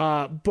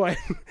joke. But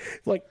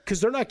because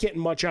they're not getting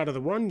much out of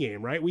the run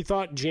game, right? We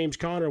thought James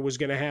Conner was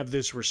going to have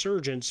this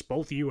resurgence,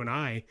 both you and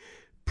I,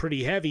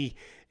 pretty heavy,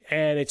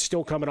 and it's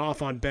still coming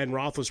off on Ben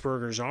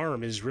Roethlisberger's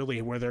arm is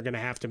really where they're going to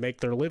have to make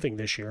their living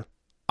this year.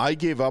 I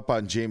gave up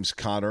on James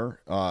Conner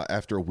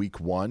after week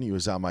 1. He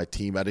was on my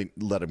team. I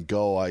didn't let him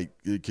go. I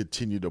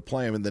continued to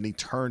play him, and then he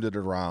turned it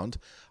around.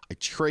 I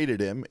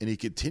traded him, and he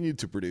continued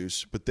to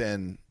produce, but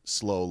then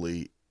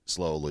slowly,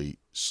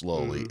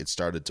 it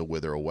started to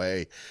wither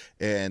away.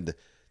 And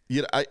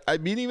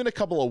even a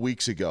couple of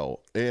weeks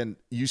ago, and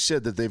you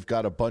said that they've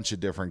got a bunch of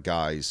different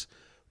guys,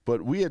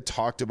 but we had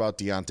talked about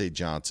Deontay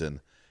Johnson,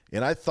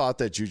 and I thought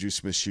that Juju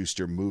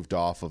Smith-Schuster moved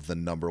off of the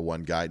number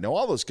one guy. Now,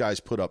 all those guys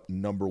put up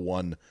number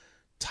one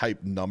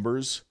type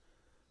numbers,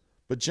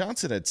 but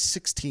Johnson had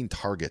 16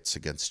 targets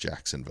against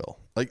Jacksonville.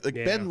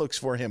 Ben looks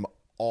for him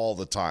all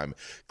the time.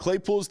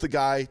 Claypool's the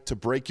guy to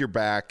break your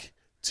back,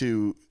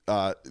 to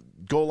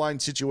goal line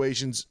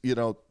situations.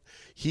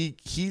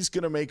 He's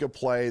going to make a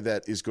play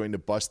that is going to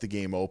bust the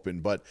game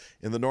open. But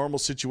in the normal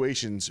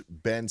situations,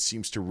 Ben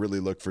seems to really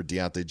look for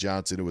Deontay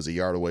Johnson, who was a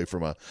yard away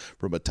from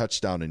a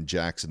touchdown in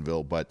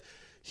Jacksonville. But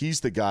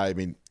he's the guy. I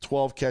mean,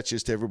 12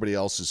 catches to everybody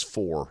else's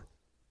 4.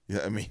 Yeah,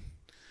 I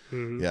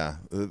mean, yeah,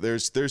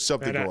 there's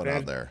something going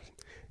on there.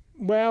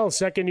 Well,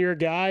 second-year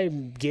guy,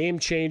 game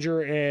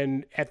changer,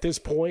 and at this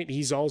point,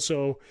 he's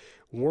also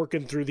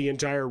working through the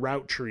entire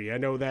route tree. I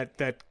know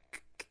that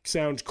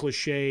sounds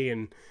cliche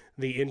and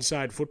the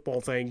inside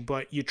football thing,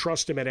 but you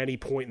trust him at any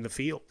point in the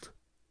field,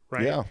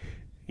 right? Yeah.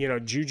 You know,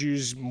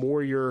 Juju's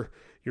more your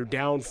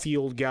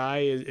downfield guy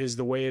is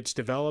the way it's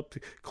developed.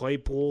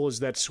 Claypool is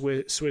that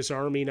Swiss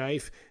Army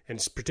knife,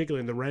 and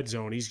particularly in the red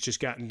zone, he's just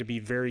gotten to be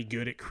very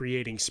good at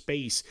creating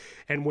space.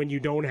 And when you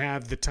don't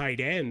have the tight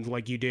end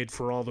like you did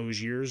for all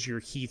those years, your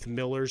Heath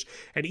Millers,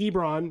 and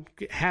Ebron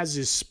has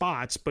his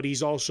spots, but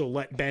he's also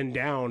let Ben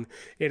down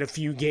in a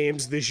few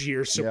games this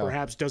year, so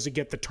perhaps doesn't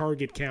get the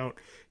target count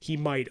he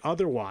might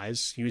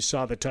otherwise. You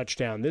saw the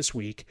touchdown this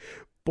week,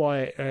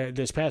 but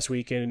this past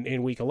week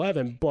in week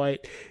 11,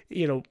 but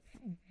you know,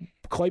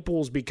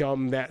 Claypool's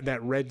become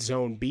that red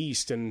zone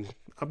beast, and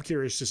I'm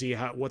curious to see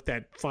what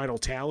that final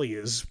tally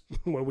is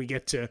when we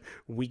get to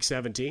week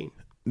 17.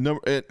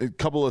 A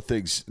couple of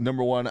things.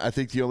 Number one, I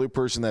think the only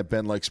person that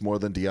Ben likes more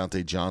than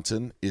Deontay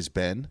Johnson is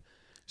Ben.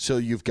 So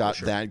you've got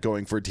that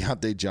going for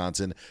Deontay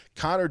Johnson.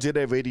 Connor did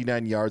have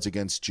 89 yards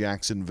against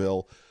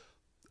Jacksonville.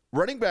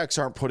 Running backs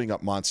aren't putting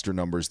up monster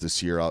numbers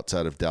this year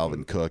outside of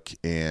Dalvin Cook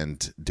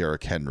and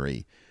Derrick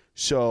Henry.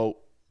 So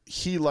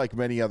he, like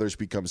many others,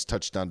 becomes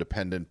touchdown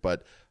dependent,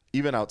 but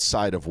even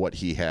outside of what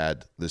he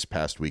had this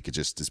past week, it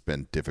just has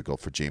been difficult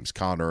for James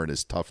Conner, and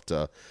is tough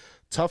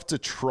to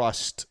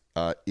trust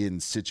in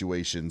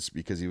situations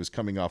because he was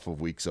coming off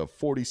of weeks of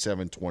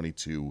 47,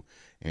 22,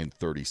 and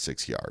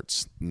 36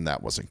 yards, and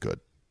that wasn't good.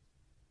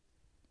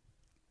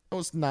 That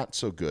was not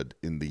so good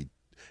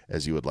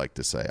as you would like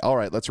to say. All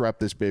right, let's wrap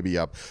this baby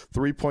up.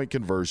 3-point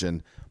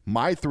conversion,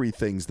 my 3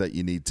 things that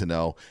you need to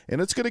know, and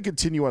it's going to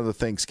continue on the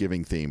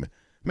Thanksgiving theme.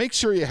 Make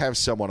sure you have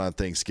someone on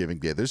Thanksgiving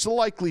Day. There's a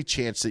likely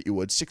chance that you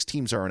would. 6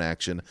 teams are in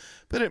action,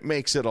 but it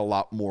makes it a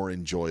lot more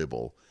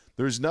enjoyable.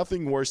 There's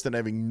nothing worse than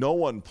having no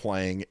one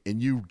playing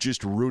and you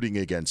just rooting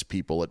against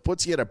people. It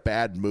puts you in a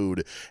bad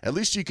mood. At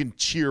least you can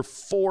cheer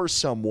for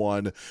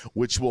someone,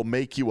 which will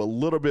make you a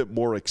little bit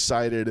more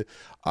excited.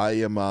 I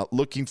am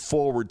looking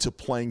forward to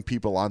playing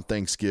people on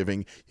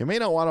Thanksgiving. You may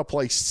not want to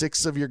play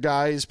 6 of your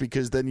guys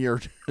because then you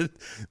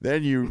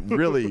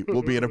really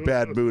will be in a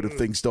bad mood if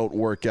things don't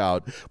work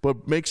out.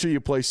 But make sure you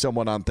play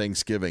someone on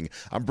Thanksgiving.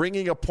 I'm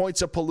bringing a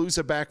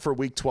Points-A-Palooza back for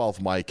Week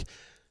 12, Mike.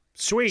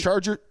 Sweet.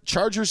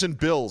 Chargers and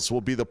Bills will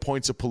be the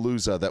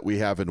Points-A-Palooza that we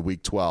have in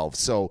Week 12.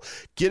 So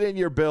get in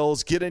your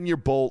Bills, get in your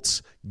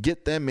Bolts,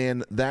 get them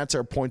in. That's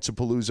our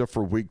Points-A-Palooza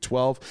for Week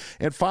 12.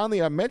 And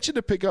finally, I mentioned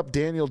to pick up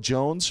Daniel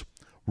Jones.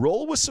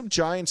 Roll with some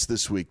Giants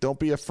this week. Don't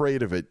be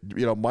afraid of it.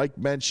 You know, Mike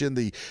mentioned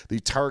the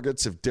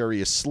targets of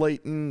Darius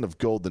Slayton, of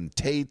Golden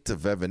Tate,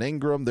 of Evan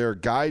Ingram. There are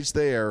guys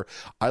there.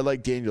 I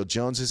like Daniel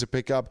Jones as a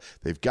pickup.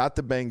 They've got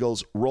the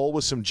Bengals. Roll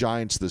with some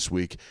Giants this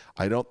week.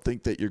 I don't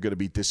think that you're going to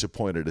be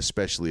disappointed,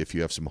 especially if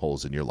you have some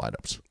holes in your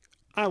lineups.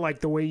 I like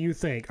the way you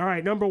think. All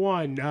right, number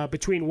one,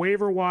 between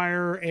waiver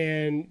wire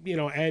and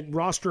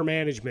roster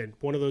management,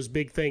 one of those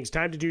big things.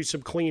 Time to do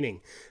some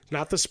cleaning.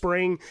 Not the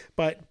spring,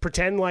 but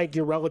pretend like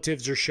your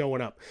relatives are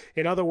showing up.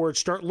 In other words,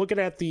 start looking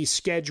at the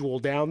schedule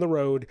down the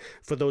road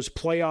for those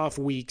playoff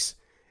weeks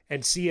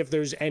and see if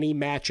there's any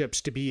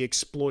matchups to be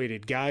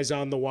exploited. Guys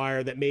on the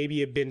wire that maybe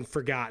have been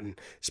forgotten,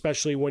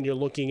 especially when you're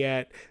looking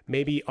at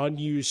maybe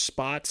unused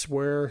spots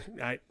where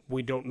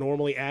we don't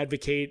normally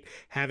advocate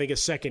having a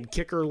second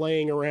kicker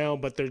laying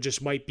around, but there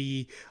just might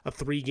be a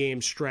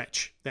 3-game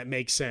stretch that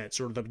makes sense,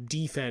 or the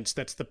defense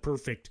that's the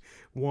perfect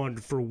one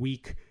for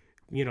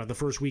the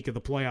first week of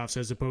the playoffs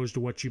as opposed to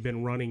what you've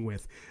been running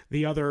with.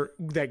 The other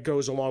that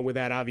goes along with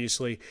that,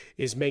 obviously,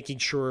 is making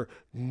sure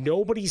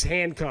nobody's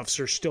handcuffs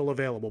are still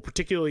available,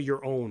 particularly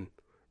your own,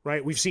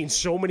 right? We've seen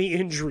so many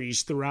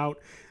injuries throughout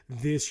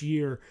this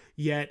year,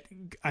 yet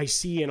I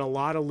see in a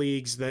lot of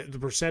leagues that the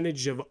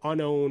percentage of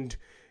unowned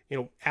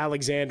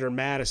Alexander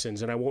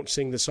Madison's, and I won't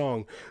sing the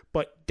song,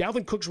 but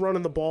Dalvin Cook's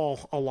running the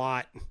ball a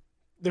lot.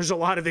 There's a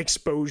lot of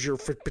exposure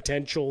for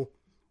potential,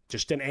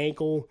 just an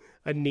ankle,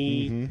 a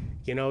knee,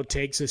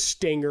 takes a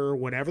stinger,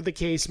 whatever the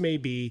case may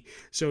be.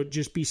 So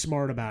just be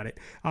smart about it.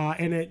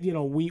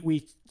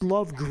 We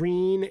love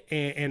green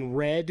and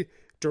red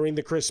during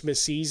the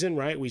Christmas season,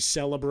 right? We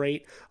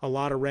celebrate a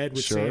lot of red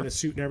with Santa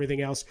suit and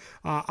everything else.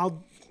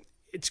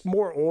 It's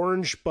more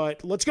orange,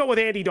 but let's go with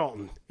Andy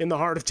Dalton in the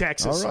heart of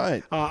Texas. All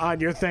right. On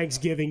your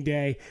Thanksgiving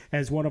Day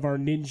as one of our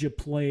ninja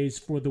plays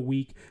for the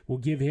week. We'll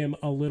give him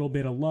a little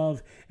bit of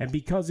love. And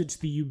because it's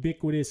the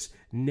ubiquitous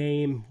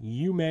name,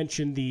 you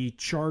mentioned the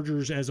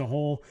Chargers as a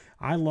whole.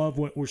 I love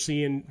what we're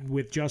seeing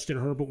with Justin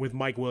Herbert with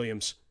Mike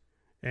Williams.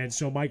 And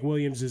so Mike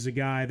Williams is a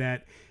guy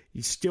that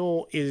he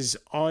still is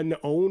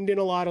unowned in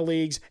a lot of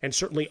leagues and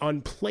certainly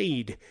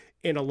unplayed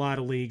in a lot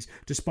of leagues,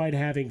 despite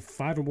having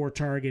 5 or more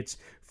targets,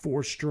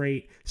 4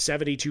 straight,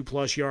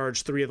 72-plus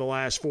yards, 3 of the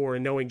last 4,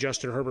 and knowing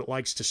Justin Herbert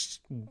likes to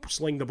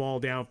sling the ball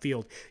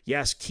downfield.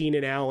 Yes,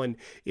 Keenan Allen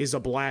is a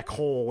black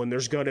hole, and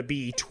there's going to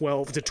be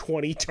 12 to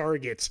 20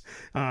 targets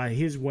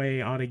his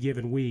way on a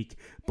given week.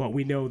 But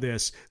we know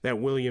this, that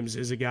Williams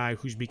is a guy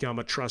who's become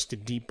a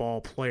trusted deep ball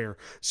player.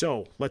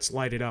 So let's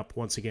light it up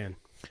once again.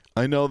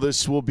 I know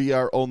this will be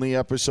our only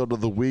episode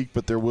of the week,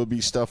 but there will be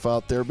stuff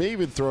out there. Maybe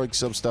even throwing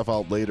some stuff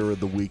out later in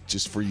the week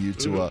just for you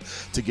to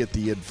get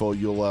the info.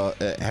 You'll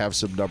have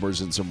some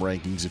numbers and some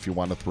rankings if you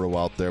want to throw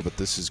out there. But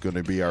this is going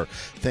to be our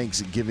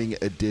Thanksgiving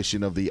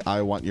edition of the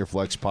I Want Your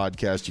Flex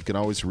podcast. You can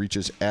always reach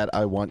us at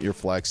I Want Your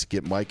Flex.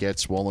 Get Mike at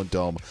Swollen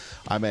Dome.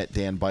 I'm at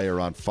Dan Beyer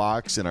on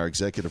Fox, and our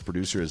executive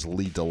producer is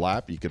Lee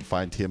DeLapp. You can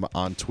find him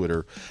on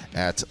Twitter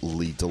at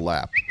Lee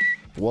DeLapp.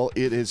 Well,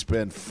 it has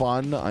been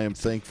fun. I am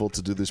thankful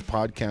to do this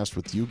podcast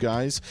with you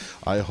guys.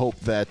 I hope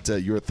that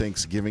your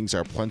Thanksgivings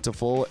are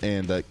plentiful,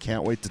 and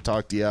can't wait to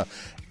talk to you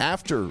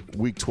after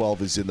Week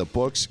 12 is in the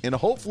books. And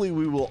hopefully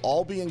we will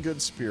all be in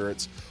good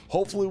spirits.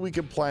 Hopefully we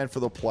can plan for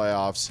the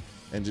playoffs,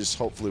 and just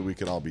hopefully we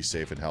can all be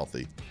safe and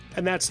healthy.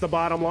 And that's the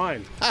bottom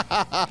line.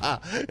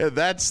 And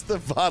that's the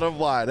bottom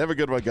line. Have a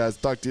good one, guys.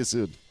 Talk to you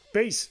soon.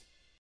 Peace.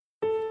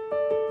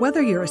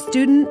 Whether you're a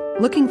student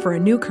looking for a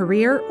new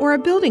career or a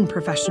building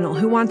professional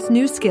who wants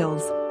new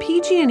skills,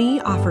 PG&E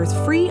offers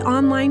free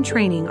online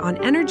training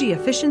on energy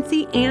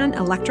efficiency and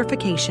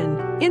electrification.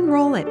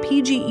 Enroll at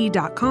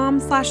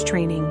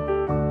pge.com/training.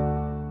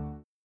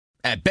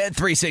 At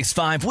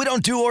Bet365, we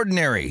don't do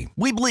ordinary.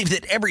 We believe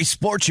that every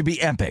sport should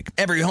be epic.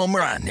 Every home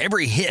run,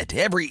 every hit,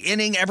 every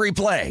inning, every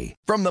play.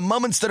 From the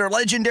moments that are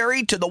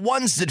legendary to the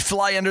ones that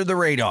fly under the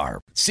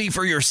radar. See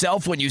for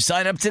yourself when you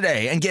sign up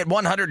today and get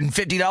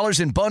 $150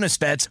 in bonus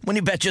bets when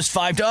you bet just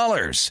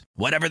 $5.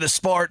 Whatever the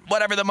sport,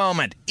 whatever the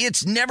moment,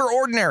 it's never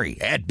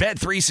ordinary at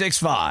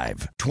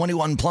Bet365.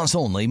 21 plus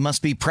only.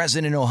 Must be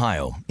present in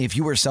Ohio. If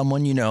you or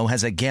someone you know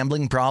has a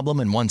gambling problem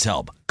and wants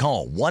help,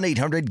 call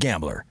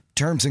 1-800-GAMBLER.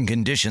 Terms and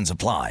conditions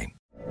apply.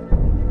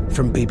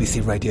 From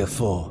BBC Radio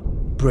 4,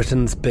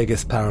 Britain's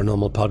biggest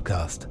paranormal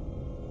podcast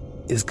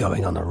is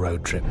going on a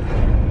road trip.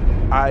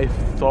 I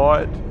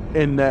thought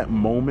in that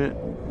moment,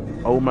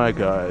 oh my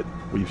God,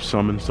 we've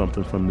summoned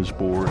something from this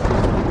board.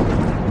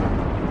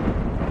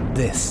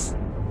 This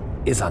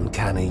is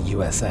Uncanny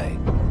USA.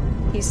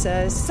 He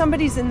says,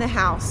 somebody's in the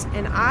house,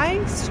 and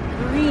I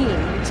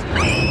screamed.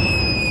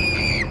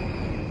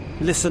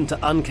 Listen to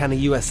Uncanny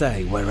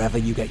USA wherever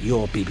you get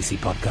your BBC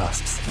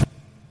podcasts,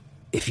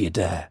 if you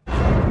dare.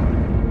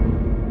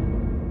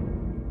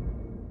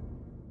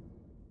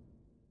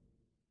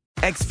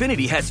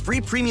 Xfinity has free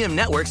premium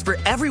networks for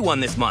everyone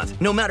this month,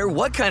 no matter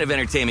what kind of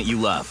entertainment you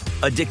love.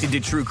 Addicted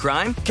to true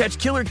crime? Catch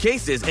killer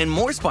cases and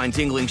more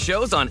spine-tingling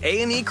shows on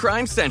A&E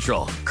Crime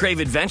Central. Crave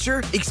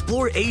adventure?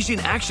 Explore Asian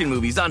action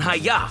movies on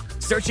Hi-YAH.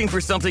 Searching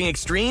for something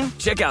extreme?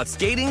 Check out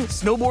skating,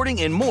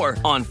 snowboarding, and more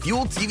on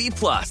Fuel TV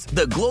Plus,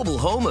 the global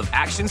home of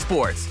action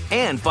sports.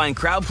 And find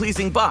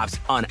crowd-pleasing bops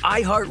on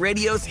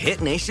iHeartRadio's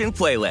Hit Nation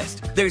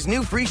playlist. There's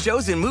new free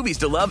shows and movies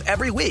to love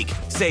every week.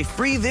 Say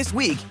free this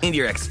week in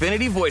your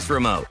Xfinity voice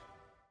remote.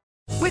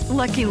 With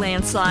Lucky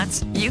Land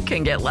Slots, you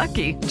can get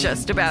lucky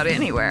just about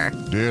anywhere.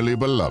 Dearly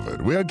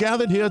beloved, we are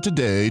gathered here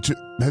today to...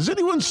 Has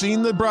anyone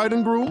seen the bride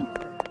and groom?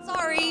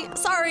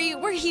 Sorry,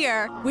 we're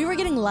here. We were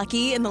getting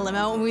lucky in the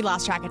limo and we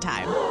lost track of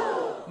time.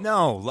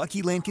 No,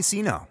 Lucky Land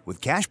Casino, with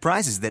cash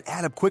prizes that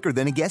add up quicker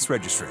than a guest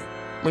registry.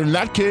 In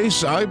that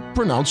case, I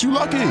pronounce you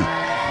lucky.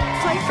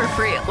 Play for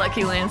free at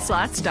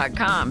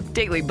LuckyLandSlots.com.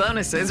 Daily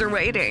bonuses are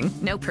waiting.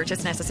 No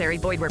purchase necessary.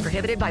 Void where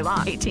prohibited by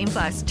law. 18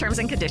 plus. Terms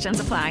and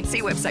conditions apply.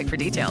 See website for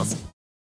details.